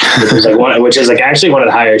yards, which is like actually one of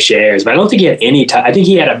the higher shares. But I don't think he had any. I think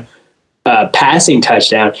he had a passing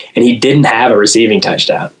touchdown, and he didn't have a receiving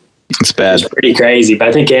touchdown. It's bad. It's pretty crazy. But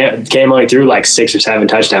I think Cam only threw like 6 or 7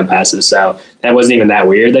 touchdown passes, so that wasn't even that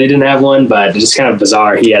weird that he didn't have one. But it's just kind of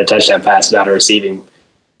bizarre. He had a touchdown pass, not a receiving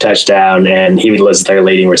touchdown, and he was their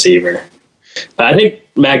leading receiver. But I think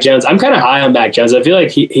Mac Jones, I'm kind of high on Mac Jones. I feel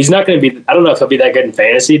like he's not going to be, I don't know if he'll be that good in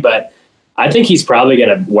fantasy, but I think he's probably going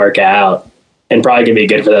to work out and probably going to be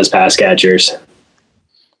good for those pass catchers.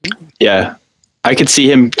 Yeah. I could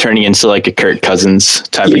see him turning into like a Kirk Cousins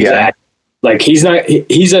type of guy. Like he's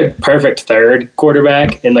a perfect third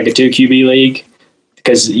quarterback in like a 2 QB league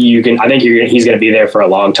because he's going to be there for a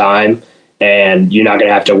long time. And you're not going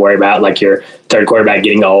to have to worry about like your third quarterback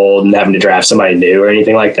getting old and having to draft somebody new or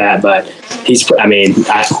anything like that. But he'll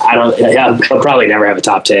probably never have a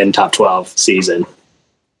top 10, top 12 season.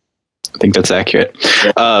 I think that's accurate.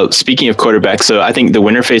 Yeah. Speaking of quarterbacks, so I think the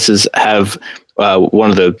Winter Faces have one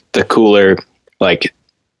of the cooler like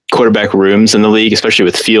quarterback rooms in the league, especially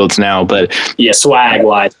with Fields now. But yeah, swag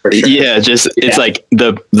wise for sure. Yeah, it's like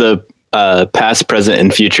the past, present,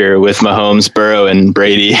 and future with Mahomes, Burrow, and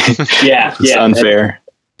Brady. It's unfair.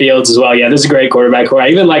 Fields as well. Yeah, this is a great quarterback core. I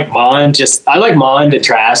even like Mond. I like Mond and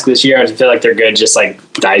Trask this year. I feel like they're good, just like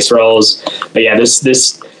dice rolls. But yeah,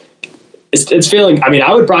 it's feeling. I mean,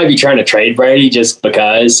 I would probably be trying to trade Brady just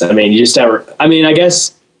because. I mean, you just never. I mean, I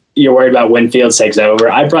guess you're worried about when Fields takes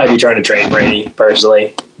over. I'd probably be trying to trade Brady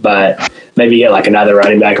personally, but maybe get like another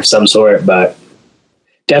running back of some sort. But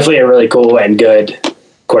definitely a really cool and good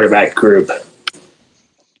quarterback group.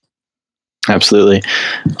 Absolutely.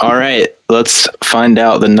 All right, let's find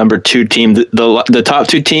out the number 2 team, the top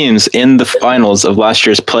 2 teams in the finals of last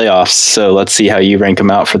year's playoffs. So let's see how you rank them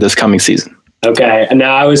out for this coming season. Okay.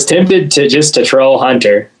 Now I was tempted to troll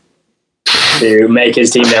Hunter to make his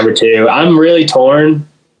team number 2. I'm really torn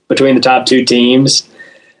between the top 2 teams.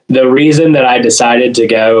 The reason that I decided to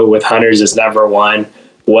go with Hunters as number 1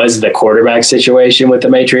 was the quarterback situation with the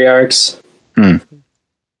Matriarchs.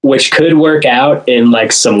 Which could work out in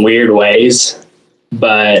like some weird ways,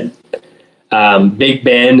 but Big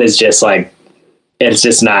Ben is just like, it's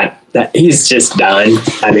just not, he's just done.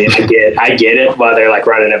 I mean, I get it while they're like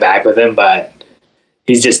running it back with him, but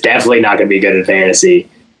he's just definitely not going to be good at fantasy.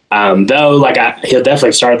 Though like he'll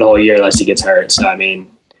definitely start the whole year unless he gets hurt. So, I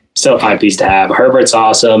mean, still a fine piece to have. Herbert's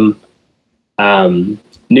awesome.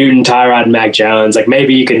 Newton, Tyrod, and Mac Jones, like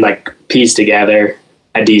maybe you can like piece together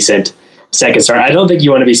a decent second start. I don't think you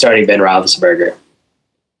want to be starting Ben Roethlisberger.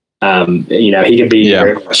 He could be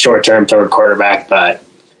a short-term third quarterback, but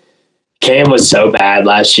Cam was so bad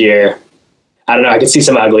last year. I don't know. I could see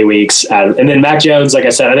some ugly weeks. And then Mac Jones, like I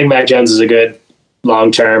said, I think Mac Jones is a good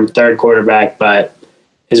long-term third quarterback, but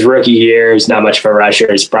his rookie year is not much of a rusher.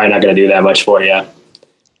 He's probably not going to do that much for you.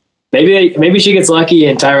 Maybe she gets lucky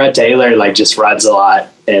and Tyrod Taylor like just runs a lot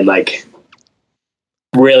and like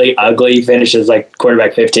really ugly finishes like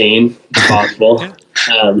quarterback 15 if possible.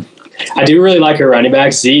 I do really like her running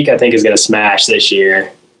back. Zeke, I think, is going to smash this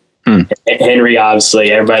year. Henry,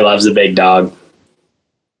 obviously, everybody loves the big dog.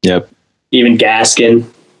 Yep. Even Gaskin,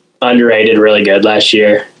 underrated, really good last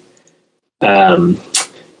year.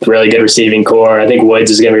 Really good receiving core. I think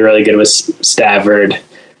Woods is going to be really good with Stafford.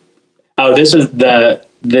 Oh, this was the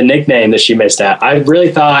nickname that she missed out. I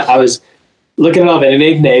really thought, I was looking at all the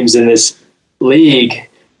nicknames in this league,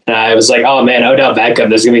 and I was like, oh man, Odell Beckham,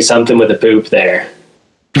 there's gonna be something with the poop there.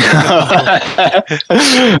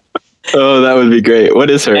 Oh, that would be great.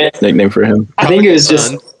 What is her nickname for him? I think it was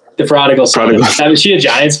just the prodigal son. Was she a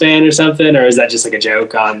Giants fan or something, or is that just like a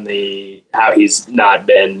joke on how he's not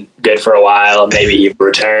been good for a while? Maybe he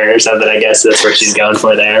return or something. I guess that's what she's going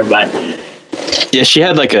for there. But yeah, she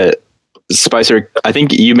had like a Spicer. I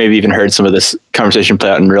think you maybe even heard some of this conversation play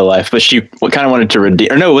out in real life, but she kind of wanted to redeem,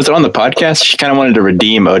 or no, was it on the podcast? She kind of wanted to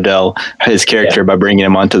redeem Odell, his character, by bringing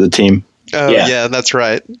him onto the team. Oh yeah, that's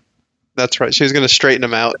right. That's right. She was going to straighten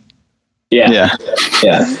him out. Yeah.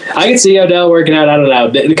 I can see Odell working out. I don't know.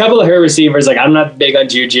 A couple of her receivers, like I'm not big on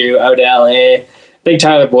Juju. Odell, I think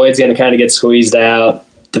Tyler Boyd's going to kind of get squeezed out.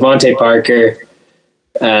 Devontae Parker,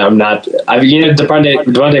 I'm not.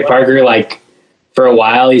 Devontae Parker, like for a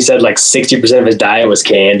while, he said like 60% of his diet was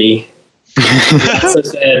candy. He also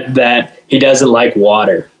said that he doesn't like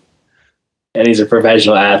water, and he's a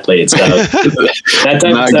professional athlete. So that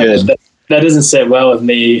type of stuff, that doesn't sit well with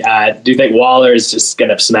me. I do think Waller is just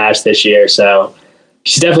going to smash this year. So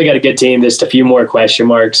she's definitely got a good team. There's a few more question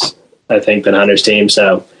marks. I think, than Hunter's team.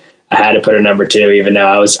 So I had to put her number 2, even though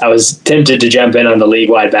I was tempted to jump in on the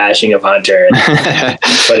league-wide bashing of Hunter and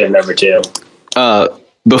put him number 2.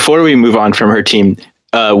 Before we move on from her team,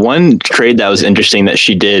 one trade that was interesting that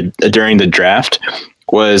she did during the draft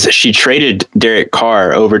was she traded Derek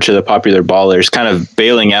Carr over to the Popular Ballers, kind of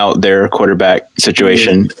bailing out their quarterback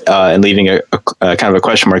situation and leaving a kind of a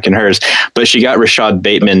question mark in hers. But she got Rashad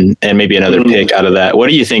Bateman and maybe another pick out of that. What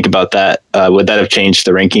do you think about that? Would that have changed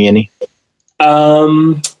the ranking any?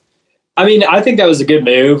 I mean, I think that was a good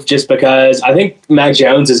move just because I think Mac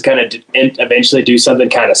Jones is going to eventually do something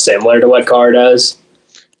kind of similar to what Carr does.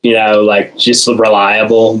 You know, like just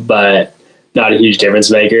reliable, but not a huge difference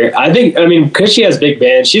maker. I mean, because she has Big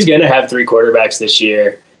Ben, she's going to have 3 quarterbacks this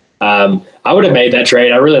year. I would have made that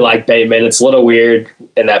trade. I really like Bateman. It's a little weird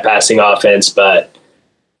in that passing offense, but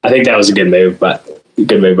I think that was a good move, but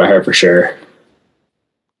good move by her for sure.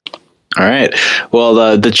 All right.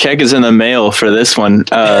 Well, the check is in the mail for this one.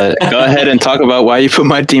 Go ahead and talk about why you put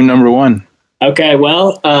my team number 1. Okay.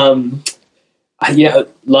 Well,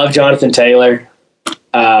 love Jonathan Taylor.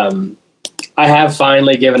 I have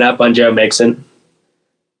finally given up on Joe Mixon,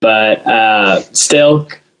 but still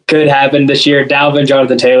could happen this year. Dalvin,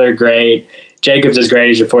 Jonathan Taylor, great. Jacobs is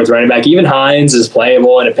great as your 4th running back. Even Hines is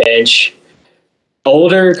playable in a pinch.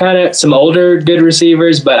 Some older good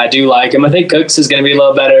receivers, but I do like him. I think Cooks is going to be a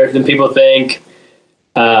little better than people think.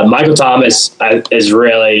 Michael Thomas is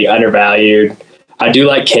really undervalued. I do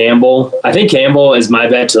like Campbell. I think Campbell is my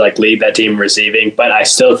bet to lead that team receiving, but I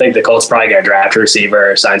still think the Colts probably going to draft a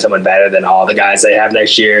receiver or sign someone better than all the guys they have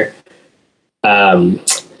next year. Your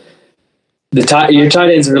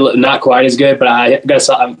tight ends are not quite as good, but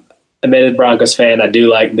I'm admitted Broncos fan. I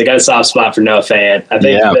do like they got a soft spot for Noah Fant. I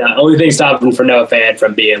think the only thing stopping for Noah Fant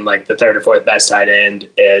from being the 3rd or 4th best tight end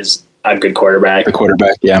is a good quarterback. The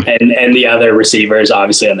quarterback, yeah, and the other receivers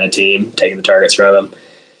obviously on that team taking the targets from him.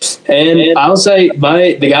 And I'll say the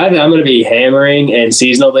guy that I'm going to be hammering in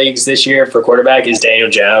seasonal leagues this year for quarterback is Daniel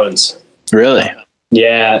Jones. Really?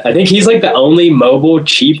 Yeah, I think he's the only mobile,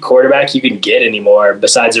 cheap quarterback you can get anymore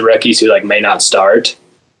besides the rookies who may not start.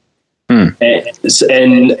 And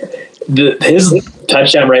his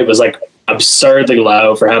touchdown rate was absurdly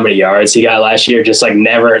low for how many yards he got last year. Just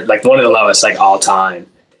never one of the lowest all time.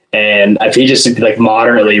 And if he just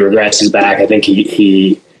moderately regresses back, I think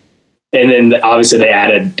he. And then obviously they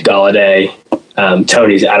added Galladay. I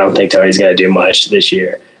don't think Tony's going to do much this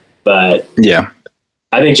year, but yeah,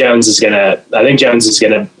 I think Jones is going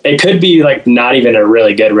to, it could be not even a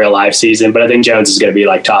really good real life season, but I think Jones is going to be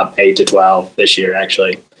top 8 to 12 this year,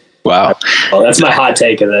 actually. Wow. Well, that's my hot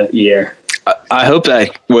take of the year. I hope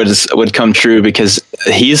that would come true because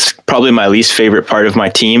he's probably my least favorite part of my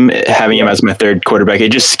team. Having him as my 3rd quarterback,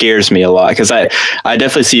 it just scares me a lot because I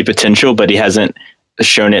definitely see potential, but he hasn't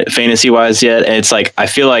shown it fantasy wise yet. And it's I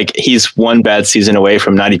feel like he's one bad season away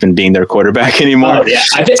from not even being their quarterback anymore. Oh, yeah.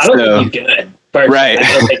 I don't think he's good. Personally, right. I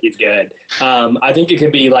don't think he's good. I think it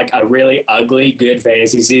could be a really ugly, good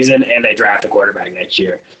fantasy season and they draft a quarterback next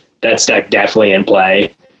year. That's definitely in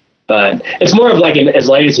play. But it's more of as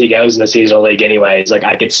late as he goes in the seasonal league anyways,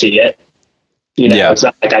 I could see it. It's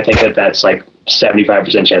not I think that's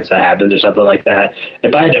 75% chance that happens or something like that.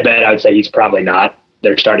 If I had to bet, I would say he's probably not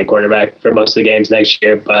their starting quarterback for most of the games next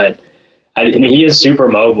year, but he is super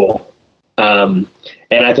mobile. And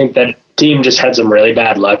I think that team just had some really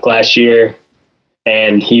bad luck last year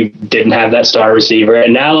and he didn't have that star receiver.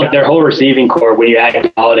 And now their whole receiving core, when you add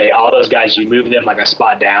Galladay, all those guys, you move them a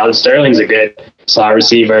spot down. Sterling's a good slot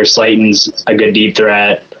receiver. Slayton's a good deep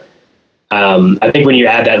threat. I think when you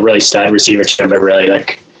add that really stud receiver to them, it really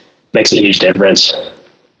makes a huge difference.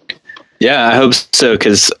 Yeah, I hope so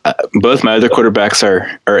because both my other quarterbacks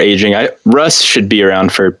are aging. Russ should be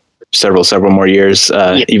around for several more years,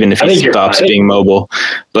 even if he stops being mobile.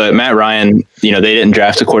 But Matt Ryan, they didn't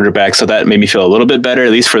draft a quarterback, so that made me feel a little bit better,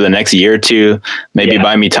 at least for the next year or two. Maybe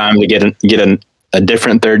buy me time to get a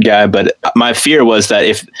different 3rd guy. But my fear was that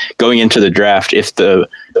if going into the draft, if the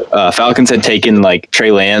Falcons had taken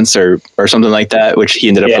Trey Lance or something like that, which he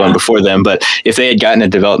ended up going before them, but if they had gotten a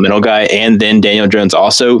developmental guy and then Daniel Jones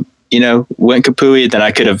also went kapooey, then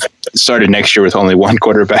I could have started next year with only one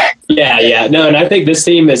quarterback. Yeah. No, and I think this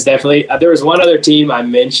team is definitely, there was one other team I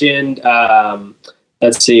mentioned.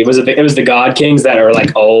 Let's see. It was the God Kings that are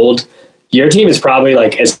old. Your team is probably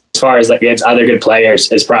as far as its other good players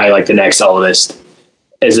is probably the next oldest.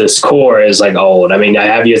 As this core is old. I mean, I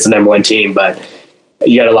have you as the number 1 team, but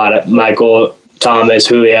you got a lot of Michael Thomas,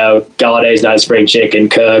 Julio, Galladay's not a spring chicken,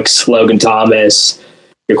 Cooks, Logan Thomas.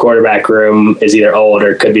 Your quarterback room is either old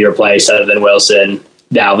or could be replaced other than Wilson.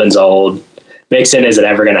 Dalvin's old. Mixon, is it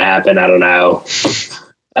ever going to happen? I don't know.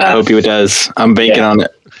 I hope he does. I'm banking on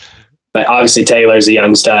it. But obviously Taylor's a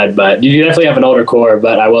young stud, but you definitely have an older core.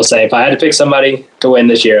 But I will say, if I had to pick somebody to win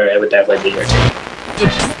this year, it would definitely be your team.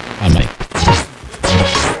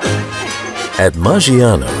 At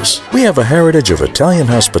Maggiano's, we have a heritage of Italian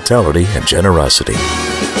hospitality and generosity.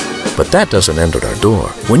 But that doesn't end at our door.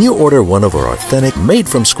 When you order one of our authentic,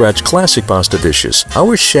 made-from-scratch classic pasta dishes,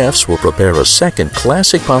 our chefs will prepare a second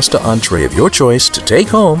classic pasta entree of your choice to take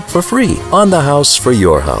home for free, on the house for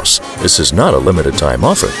your house. This is not a limited-time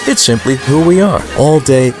offer. It's simply who we are, all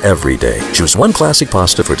day, every day. Choose one classic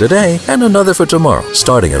pasta for today and another for tomorrow,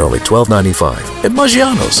 starting at only $12.95 at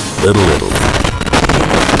Maggiano's, Little Italy.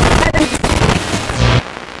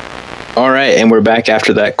 All right, and we're back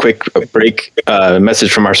after that quick break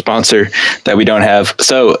message from our sponsor that we don't have.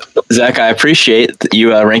 So, Zach, I appreciate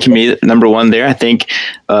you ranking me number one there. I think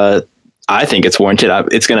it's warranted.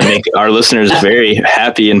 It's going to make our listeners very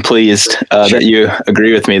happy and pleased that you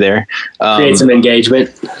agree with me there. Create some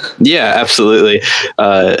engagement. Yeah, absolutely.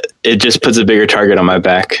 It just puts a bigger target on my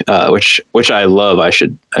back, which I love. I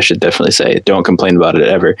should definitely say. Don't complain about it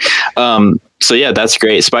ever. So yeah, that's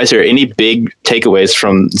great. Spicer, any big takeaways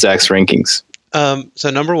from Zach's rankings?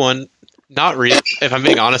 So number one, not really. If I'm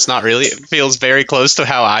being honest, not really. It feels very close to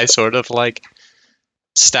how I sort of like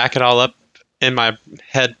stack it all up in my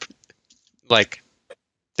head, like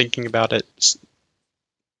thinking about it,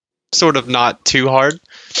 sort of not too hard.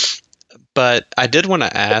 But I did want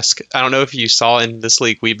to ask, I don't know if you saw in this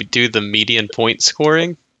league, we do the median point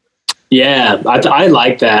scoring. Yeah, I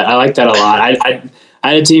like that. I like that a lot. I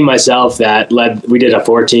had a team myself that we did a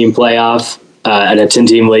 4-team playoff and a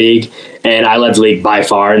 10-team league, and I led the league by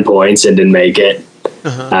far in points and didn't make it.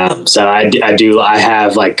 Uh-huh. So I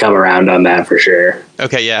have like come around on that for sure.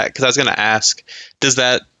 Okay, yeah, because I was going to ask, does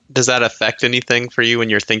that affect anything for you when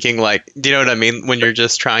you're thinking, like, do you know what I mean? When you're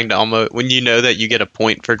just trying to when you know that you get a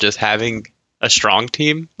point for just having a strong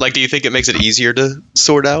team, like, do you think it makes it easier to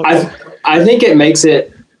sort out? I think it makes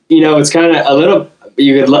it, it's kind of a little,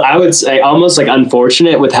 I would say almost like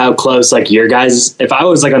unfortunate with how close like your guys, if I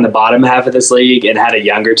was like on the bottom half of this league and had a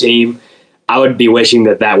younger team, I would be wishing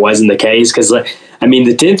that wasn't the case. Cause the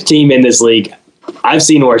 10th team in this league, I've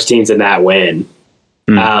seen worse teams than that win.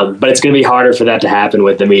 But it's going to be harder for that to happen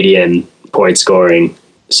with the median point scoring.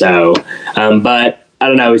 So, but I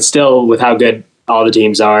don't know. It's still, with how good all the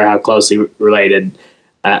teams are, how closely related,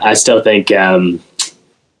 I still think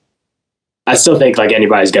like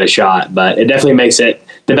anybody's got a shot, but it definitely makes it,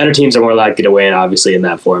 the better teams are more likely to win, obviously, in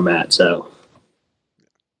that format. So,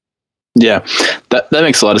 yeah, that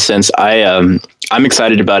makes a lot of sense. I'm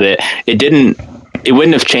excited about it. It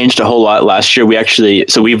wouldn't have changed a whole lot last year.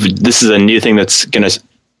 This is a new thing that's going to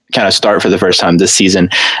kind of start for the first time this season.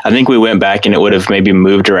 I think we went back and it would have maybe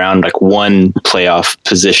moved around like one playoff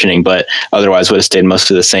positioning, but otherwise would have stayed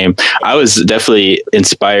mostly the same. I was definitely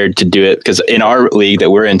inspired to do it because in our league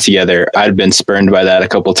that we're in together, I'd been spurned by that a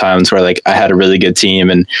couple times where like I had a really good team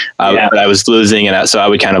and but I was losing, and so I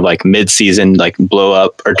would kind of like mid-season like blow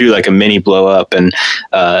up or do like a mini blow up, and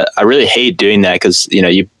I really hate doing that because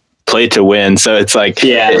you play to win, so it's like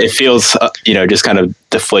it feels just kind of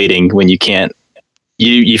deflating when you can't.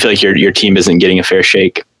 You feel like your team isn't getting a fair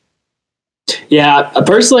shake. Yeah,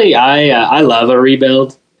 personally, I love a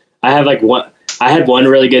rebuild. I had one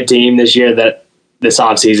really good team this year that this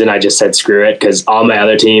offseason I just said screw it because all my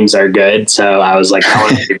other teams are good. So I was like, I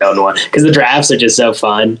want to rebuild one because the drafts are just so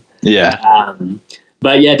fun. Yeah.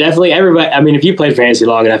 But yeah, definitely everybody. I mean, if you played fantasy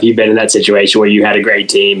long enough, you've been in that situation where you had a great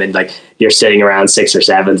team and like you're sitting around 6th or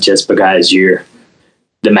 7th just because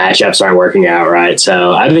the matchups aren't working out right.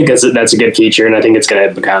 So I think that's a good feature, and I think it's going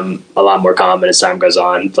to become a lot more common as time goes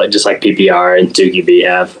on, just like PPR and 2QB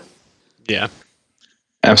have. Yeah,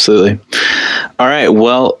 absolutely. All right,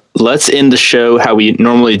 well, let's end the show how we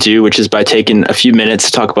normally do, which is by taking a few minutes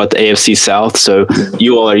to talk about the AFC South. So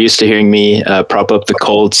you all are used to hearing me prop up the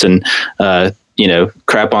Colts and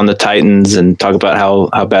crap on the Titans and talk about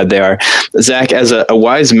how bad they are. Zach, as a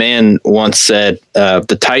wise man once said,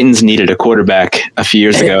 the Titans needed a quarterback a few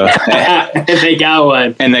years ago. And they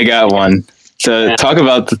got one. So talk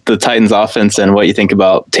about the Titans offense and what you think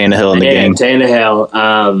about Tannehill in the game.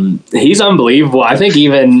 Tannehill, he's unbelievable. I think he's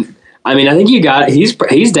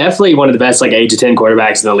definitely one of the best like 8 to 10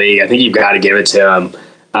 quarterbacks in the league. I think you've got to give it to him.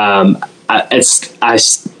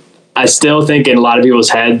 I still think in a lot of people's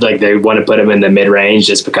head, like they want to put him in the mid-range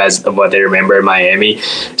just because of what they remember in Miami.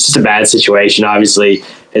 It's just a bad situation. Obviously,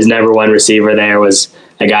 his number one receiver there was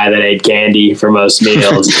a guy that ate candy for most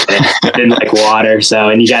meals and didn't like water. So,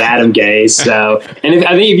 and you got Adam Gase. So, and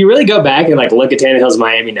I think if you really go back and like look at Tannehill's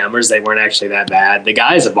Miami numbers, they weren't actually that bad. The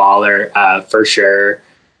guy's a baller for sure.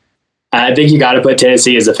 I think you got to put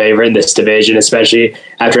Tennessee as a favorite in this division, especially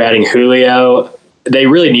after adding Julio. They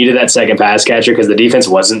really needed that second pass catcher because the defense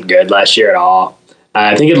wasn't good last year at all.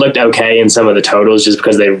 I think it looked okay in some of the totals just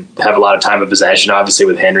because they have a lot of time of possession, obviously,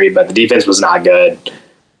 with Henry, but the defense was not good.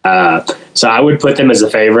 So I would put them as a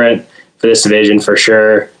favorite for this division for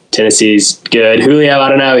sure. Tennessee's good. Julio, I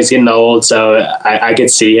don't know. He's getting old, so I could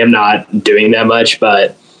see him not doing that much,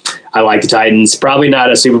 but I like the Titans. Probably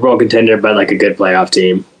not a Super Bowl contender, but like a good playoff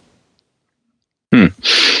team.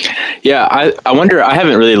 Yeah, I wonder, I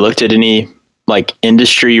haven't really looked at any like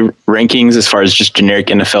industry rankings as far as just generic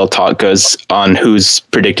NFL talk goes on who's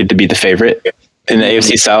predicted to be the favorite in the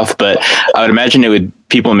AFC South, but I would imagine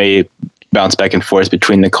people may bounce back and forth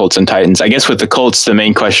between the Colts and Titans. I guess with the Colts, the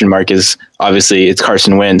main question mark is obviously it's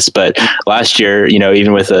Carson Wentz, but last year,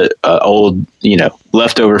 even with a old,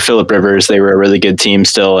 leftover Phillip Rivers, they were a really good team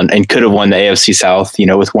still and could have won the AFC South,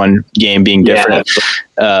 with one game being different.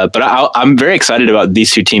 Yeah. But I'm very excited about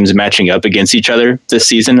these two teams matching up against each other this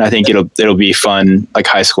season. I think it'll be fun, like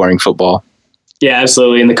high scoring football. Yeah,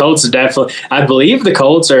 absolutely. And the Colts are definitely, I believe the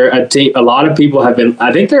Colts are a team, a lot of people have been,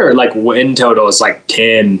 I think their like win total is like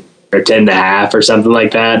 10 or 10.5 or something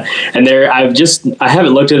like that. And I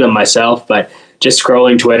haven't looked at them myself, but just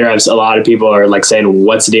scrolling Twitter, a lot of people are like saying,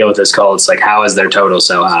 what's the deal with this Colts? Like, how is their total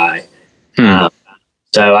so high?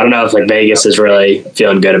 So I don't know if like Vegas is really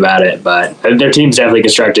feeling good about it, but their team's definitely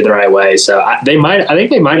constructed the right way. So I think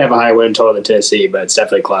they might have a higher win total than Tennessee, but it's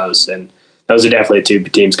definitely close. And those are definitely two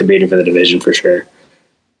teams competing for the division for sure.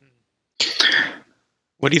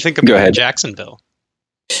 What do you think about Jacksonville?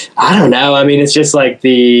 I don't know. I mean, it's just like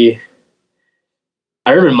Urban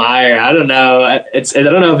Meyer. I don't know. I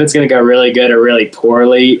don't know if it's going to go really good or really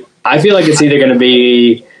poorly. I feel like it's either going to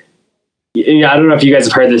be. I don't know if you guys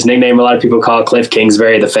have heard this nickname. A lot of people call Cliff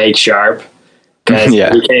Kingsbury the fake Sharp because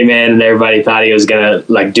he came in and everybody thought he was going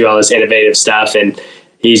to like do all this innovative stuff, and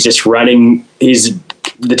he's just running.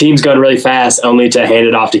 The team's going really fast, only to hand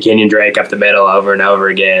it off to Kenyon Drake up the middle over and over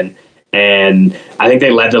again. And I think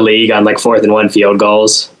they led the league on like 4th and 1 field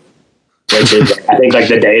goals, which is, I think like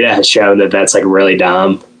the data has shown that that's like really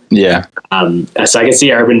dumb. Yeah. So I could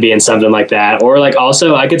see Urban being something like that. Or like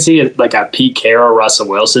also I could see like a Pete Carroll, Russell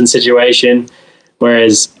Wilson situation,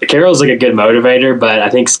 whereas Carroll's like a good motivator, but I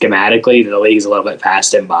think schematically the league's a little bit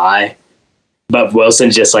past him by. But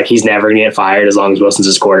Wilson's just like, he's never going to get fired as long as Wilson's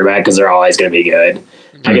his quarterback because they're always going to be good.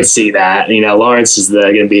 Mm-hmm. I could see that. Lawrence is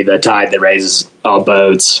going to be the tide that raises all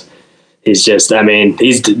boats. He's just,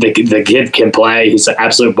 he's the kid can play. He's an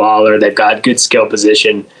absolute baller. They've got good skill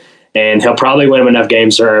position, and he'll probably win him enough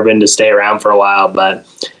games for Urban to stay around for a while. But,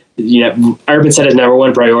 Urban said his number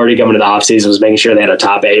one priority coming to the offseason was making sure they had a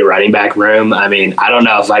top 8 running back room. I don't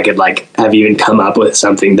know if I could have even come up with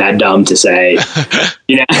something that dumb to say,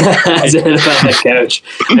 as an NFL coach.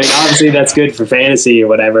 Obviously that's good for fantasy or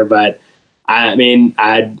whatever, but I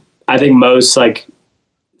think most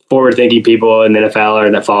forward-thinking people in the NFL or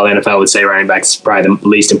that follow the NFL would say running back is probably the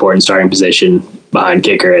least important starting position behind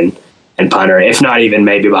kicker and punter, if not even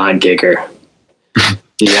maybe behind kicker.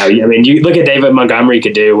 You look at David Montgomery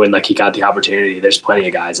could do when he got the opportunity. There's plenty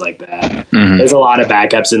of guys like that. Mm-hmm. There's a lot of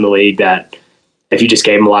backups in the league that if you just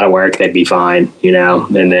gave them a lot of work, they'd be fine.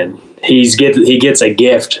 And then he gets a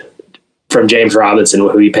gift from James Robinson,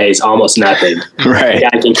 who he pays almost nothing. Right. The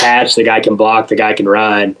guy can catch, the guy can block, the guy can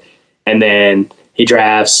run, and then he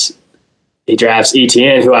drafts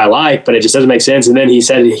ETN, who I like, but it just doesn't make sense. And then he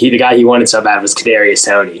said the guy he wanted so bad was Kadarius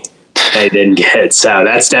Toney. They didn't get, so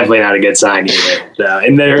that's definitely not a good sign either. So,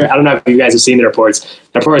 and I don't know if you guys have seen the reports.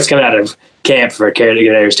 The reports coming out of camp for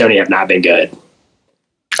Kadarius Toney have not been good.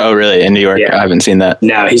 Oh, really? In New York? Yeah. I haven't seen that.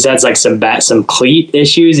 No, he's had some cleat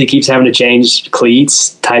issues. He keeps having to change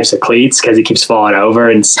types of cleats because he keeps falling over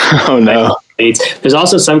and. Oh no! There's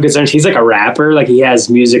also some concerns. He's like a rapper. He has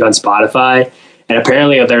music on Spotify. And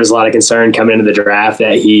apparently there's a lot of concern coming into the draft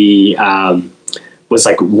that he was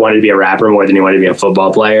wanted to be a rapper more than he wanted to be a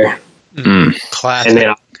football player. Classic. And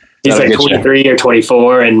then he's 23 or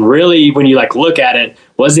 24. And really, when you look at it,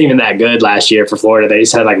 wasn't even that good last year for Florida. They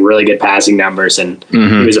just had really good passing numbers and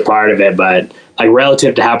he was a part of it. But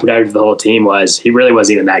relative to how productive the whole team was, he really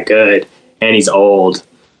wasn't even that good. And he's old.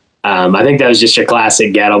 I think that was just your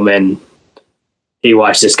classic Gettleman. He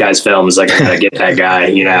watched this guy's films, I gotta get that guy,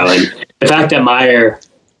 and the fact that Meyer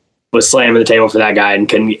was slamming the table for that guy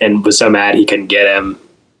and was so mad he couldn't get him,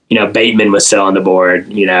 Bateman was still on the board,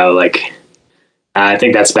 I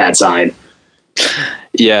think that's a bad sign.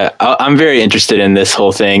 Yeah, I'm very interested in this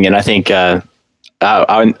whole thing, and I think I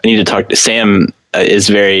need to talk to Sam. Is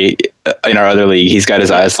very in our other league. He's got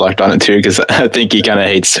his eyes locked on it too because I think he kind of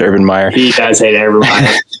hates Urban Meyer. He does hate Urban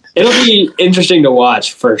Meyer. It'll be interesting to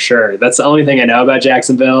watch for sure. That's the only thing I know about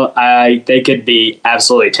Jacksonville. They could be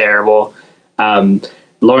absolutely terrible.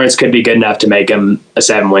 Lawrence could be good enough to make him a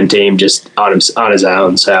 7-win team just on his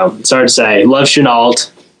own. So it's hard to say. Love Chenault.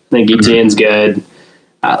 I think Etienne's good.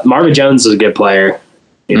 Marvin Jones is a good player.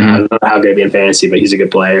 I don't know how good he'd be in fantasy, but he's a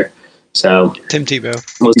good player. So Tim Tebow.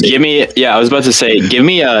 We'll see. I was about to say, give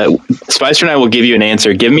me Spicer and I will give you an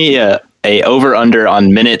answer. Give me a over under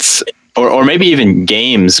on minutes or maybe even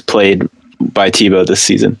games played by Tebow this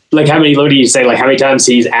season. Like what do you say? Like how many times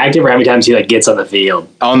he's active or how many times he gets on the field?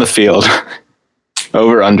 On the field.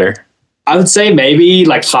 Over under. I would say maybe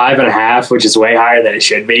like 5.5, which is way higher than it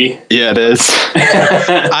should be. Yeah, it is.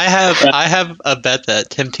 I have a bet that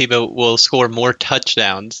Tim Tebow will score more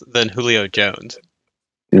touchdowns than Julio Jones.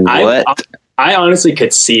 What? I honestly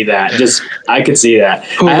could see that. I could see that.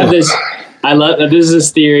 I have this. This is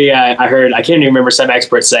this theory I heard. I can't even remember. Some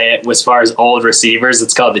experts say it as far as old receivers.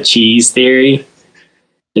 It's called the cheese theory.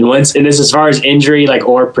 And this is as far as injury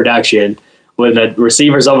or production. When the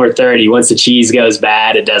receiver's over 30, once the cheese goes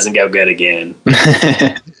bad, it doesn't go good again.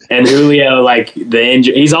 And Julio, the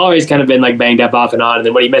injury, he's always kind of been banged up off and on. And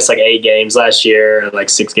then when he missed 8 games last year,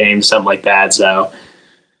 6 games, something like that. So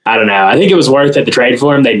I don't know. I think it was worth it to trade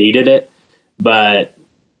for him. They needed it, but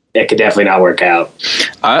it could definitely not work out.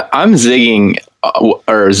 I'm zigging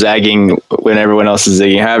or zagging when everyone else is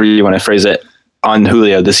zigging, however you want to phrase it, on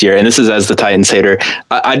Julio this year. And this is as the Titans hater.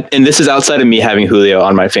 And this is outside of me having Julio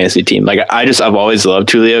on my fantasy team. I've always loved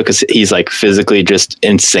Julio because he's physically just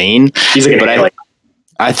insane. He's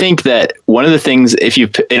I think that one of the things,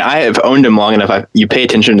 and I have owned him long enough, you pay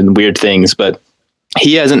attention to weird things, but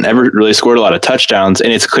he hasn't ever really scored a lot of touchdowns,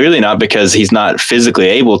 and it's clearly not because he's not physically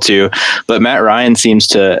able to, but Matt Ryan seems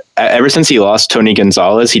to, ever since he lost Tony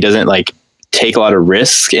Gonzalez, he doesn't take a lot of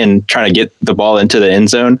risk in trying to get the ball into the end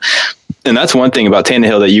zone. And that's one thing about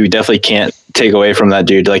Tannehill that you definitely can't take away from that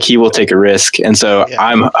dude. He will take a risk. And so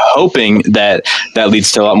I'm hoping that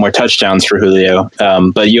leads to a lot more touchdowns for Julio.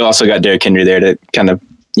 But you also got Derrick Henry there to kind of,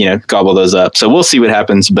 gobble those up. So we'll see what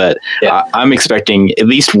happens. But I'm expecting at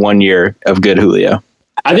least 1 year of good Julio.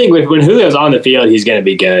 I think when Julio's on the field, he's going to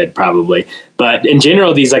be good probably. But in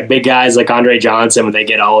general, these big guys like Andre Johnson, when they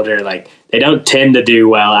get older, they don't tend to do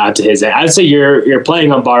well out to his end. I'd say you're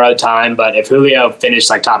playing on borrowed time, but if Julio finished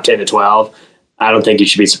top 10 to 12, I don't think you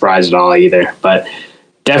should be surprised at all either. But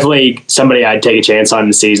definitely somebody I'd take a chance on in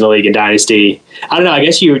the seasonal league and dynasty. I don't know. I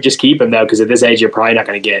guess you would just keep him though, because at this age, you're probably not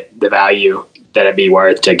going to get the value that it'd be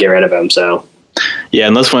worth to get rid of him. So yeah,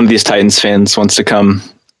 unless one of these Titans fans wants to come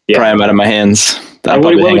pry him out of my hands, I'll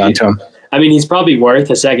probably hang on to him. I mean, he's probably worth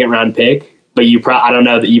a 2nd-round pick, but I don't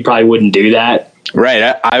know that you probably wouldn't do that.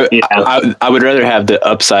 Right. I would rather have the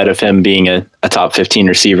upside of him being a top 15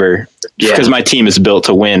 receiver because my team is built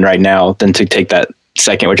to win right now than to take that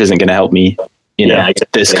second, which isn't going to help me, exactly.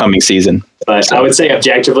 This coming season. But so I would say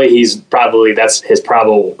objectively, that's his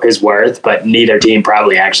worth, but neither team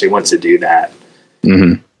probably actually wants to do that.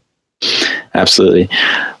 Mm-hmm. Absolutely.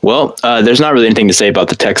 Well, there's not really anything to say about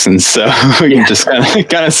the Texans, so we can just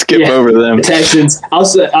kind of skip over them. The Texans.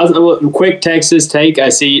 Also, quick Texas take. I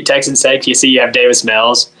see Texans take. You have Davis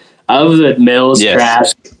Mills. Of the Mills,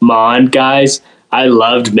 Trask, Mond guys, I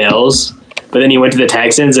loved Mills, but then he went to the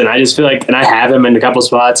Texans, and I just feel and I have him in a couple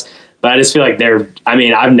spots, but I just feel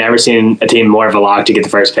I've never seen a team more of a lock to get the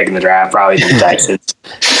first pick in the draft, probably than the Texans.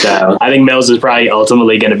 So I think Mills is probably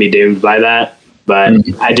ultimately going to be doomed by that, but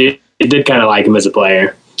I did kind of like him as a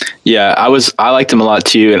player. Yeah, I liked him a lot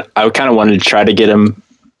too, and I kind of wanted to try to get him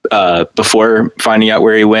before finding out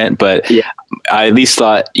where he went, but I at least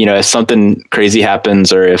thought, if something crazy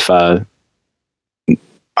happens, or if I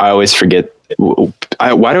always forget,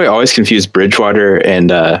 why do I always confuse Bridgewater and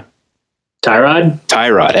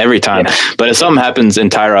Tyrod every time? But if something happens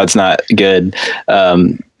and Tyrod's not good,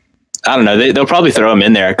 I don't know. They'll probably throw him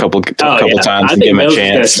in there a couple times and give him a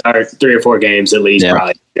chance. Going to start 3 or 4 games at least.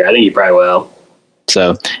 Probably. I think he probably will.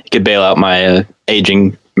 So he could bail out my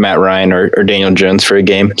aging Matt Ryan or Daniel Jones for a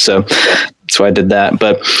game. So that's why I did that.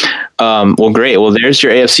 But well, great. Well, there's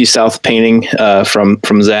your AFC South painting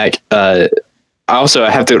from Zach. I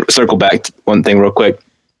have to circle back to one thing real quick.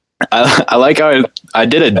 I like how I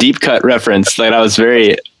did a deep cut reference. I was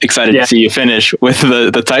very excited to see you finish with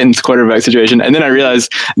the Titans quarterback situation. And then I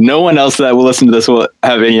realized no one else that will listen to this will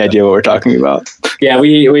have any idea what we're talking about. Yeah,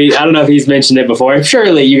 we I don't know if he's mentioned it before.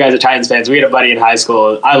 Surely you guys are Titans fans. We had a buddy in high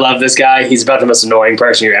school. I love this guy. He's about the most annoying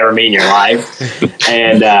person you ever meet in your life.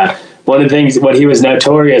 And one of the things, what he was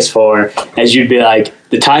notorious for, is you'd be like,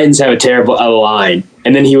 the Titans have a terrible O-line.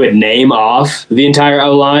 And then he would name off the entire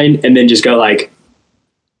O-line and then just go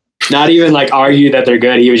not even argue that they're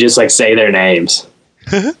good. He would just say their names.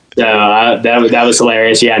 So that was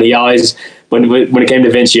hilarious. Yeah, and he always, when it came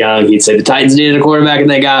to Vince Young, he'd say the Titans needed a quarterback and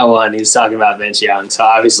they got one. He was talking about Vince Young. So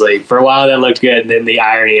obviously, for a while that looked good, and then the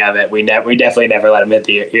irony of it, we definitely never let him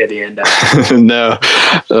hear the end of it. No,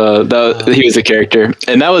 he was a character,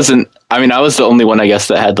 and that wasn't. I mean, I was the only one, I guess,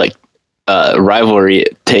 that had like rivalry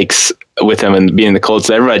takes with him and being the Colts.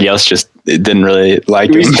 Everybody else just didn't really like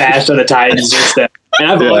him. We bashed on the Titans just to,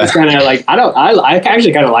 and I've always kind of like, I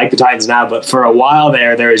actually kind of like the Titans now, but for a while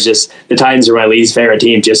there was just, the Titans were my least favorite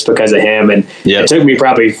team just because of him. And it took me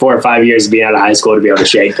probably 4 or 5 years to be out of high school to be able to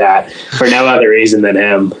shake that for no other reason than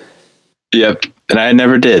him. Yep. And I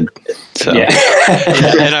never did. So. Yeah.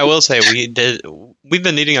 And I will say we've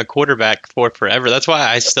been needing a quarterback for forever. That's why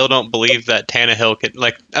I still don't believe that Tannehill could,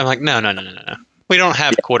 like, I'm like, no. We don't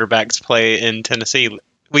have quarterbacks play in Tennessee.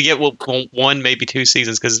 We get one, maybe 2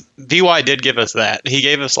 seasons, because VY did give us that. He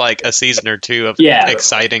gave us like a season or two of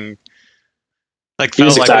exciting, like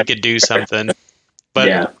felt like we could do something.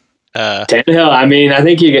 But Tannehill, I mean, I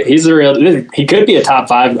think he's he could be a top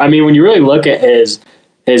 5. I mean, when you really look at his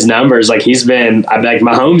numbers, like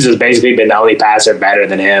Mahomes has basically been the only passer better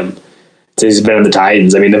than him since he's been on the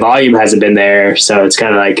Titans. I mean, the volume hasn't been there, so it's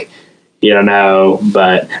kind of like, you don't know.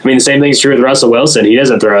 But I mean, the same thing's true with Russell Wilson. He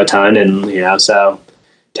doesn't throw a ton, and so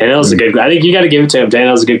Tannehill's a good. I think you got to give it to him.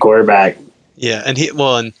 Tannehill's a good quarterback. Yeah, and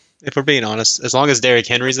and if we're being honest, as long as Derrick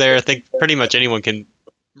Henry's there, I think pretty much anyone can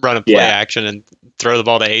run a play action and throw the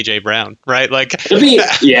ball to AJ Brown, right? Like,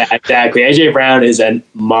 yeah, exactly. AJ Brown is a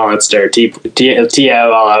monster. TO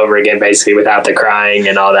all over again, basically, without the crying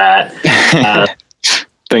and all that.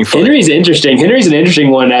 Thankfully. Henry's interesting. Henry's an interesting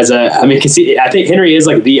one I think Henry is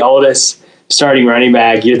like the oldest starting running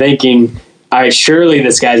back. You're thinking, all right, surely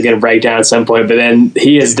this guy's going to break down at some point, but then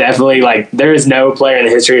he is definitely like, there is no player in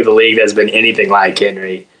the history of the league that's been anything like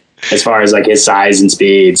Henry as far as like his size and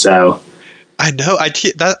speed. So I know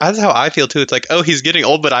that's how I feel too. It's like, oh, he's getting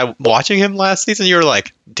old, but I watching him last season, you were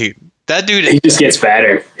like, dude, that dude, he just gets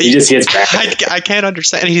better. I can't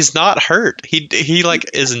understand. He's not hurt. He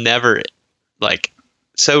like is never like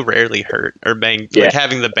so rarely hurt or like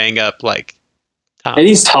having the bang up like time. And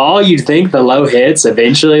he's tall. You'd think the low hits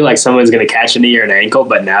eventually like someone's going to catch a knee or an ankle,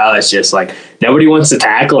 but now it's just like nobody wants to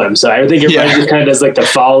tackle him. So I think everybody just kind of does like the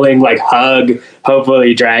falling like hug. Hopefully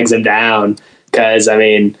he drags him down, because I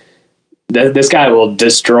mean this guy will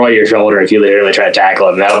destroy your shoulder if you literally try to tackle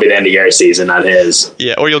him. That'll be the end of your season, not his.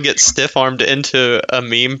 Yeah, or you'll get stiff armed into a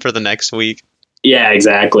meme for the next week. Yeah,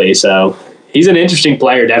 exactly. So he's an interesting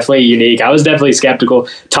player, definitely unique. I was definitely skeptical.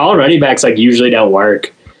 Tall running backs like usually don't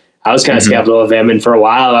work. I was kind of skeptical of him, and for a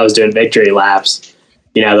while I was doing victory laps.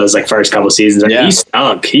 You know, those like first couple seasons. And he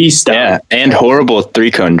stunk. Yeah, and horrible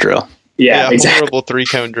 3-cone drill. Yeah, exactly. Horrible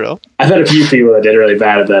 3-cone drill. I've had a few people that did really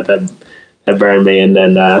bad at that burned me, and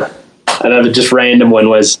then another just random one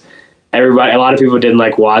was a lot of people didn't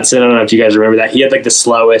like Watson. I don't know if you guys remember that. He had like the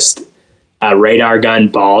slowest radar gun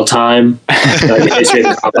ball time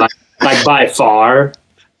like by far.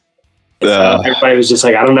 So everybody was just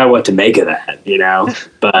like, I don't know what to make of that, you know.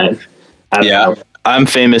 But I don't know. I'm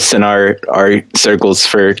famous in our circles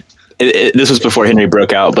for this was before Henry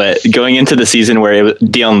broke out, but going into the season where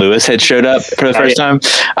Dion Lewis had showed up for the first time,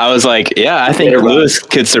 I was like, I think Lewis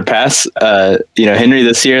could surpass, Henry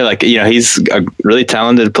this year. Like, he's a really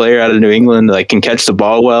talented player out of New England, like can catch the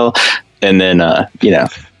ball well. And then, the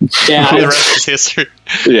rest is history.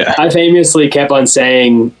 Yeah. I famously kept on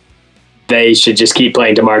saying they should just keep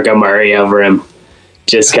playing DeMarco Murray over him.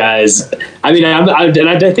 Just because, I mean, I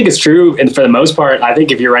think it's true. And for the most part, I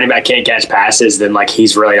think if your running back can't catch passes, then like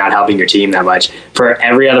he's really not helping your team that much. For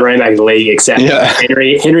every other running back in the league except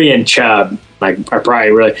Henry and Chubb, like are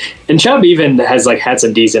probably really. And Chubb even has like had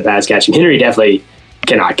some decent pass catching. Henry definitely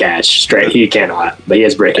cannot catch straight. He cannot, but he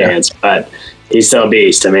has brick hands. But he's still a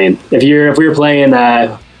beast. I mean, if we were playing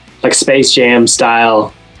like Space Jam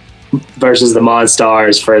style versus the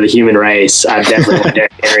Monstars for the human race, I'd definitely want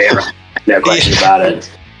Derrick Henry. No question about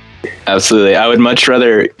it. Absolutely. I would much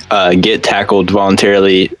rather get tackled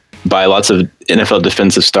voluntarily by lots of NFL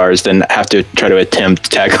defensive stars than have to try to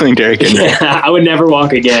attempt tackling Derrick Henry. I would never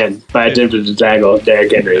walk again if I attempted to tackle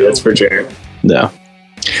Derrick Henry. That's for sure. No.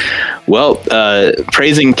 Well,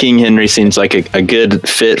 praising King Henry seems like a good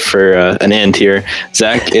fit for an end here.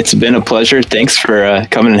 Zach, it's been a pleasure. Thanks for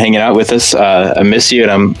coming and hanging out with us. I miss you,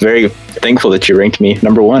 and I'm very thankful that you ranked me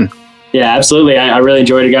number 1. Yeah, absolutely. I really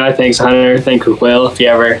enjoyed it, guy. Thanks, Hunter. Thank you, Will. If you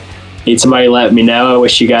ever need somebody, let me know. I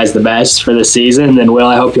wish you guys the best for the season. And Will,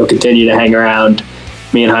 I hope you'll continue to hang around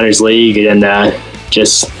me and Hunter's league and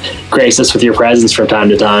just grace us with your presence from time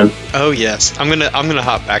to time. Oh yes, I'm gonna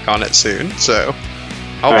hop back on it soon. So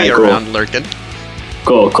I'll be around lurking.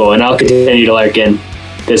 Cool, and I'll continue to lurk in.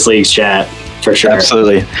 this league's chat for sure.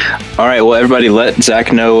 Absolutely. All right. Well, everybody, let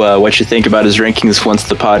Zach know what you think about his rankings once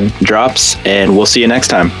the pod drops, and we'll see you next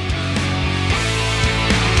time.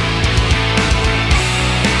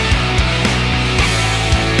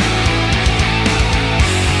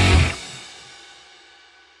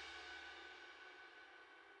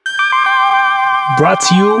 Brought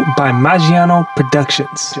to you by Maggiano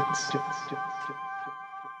Productions.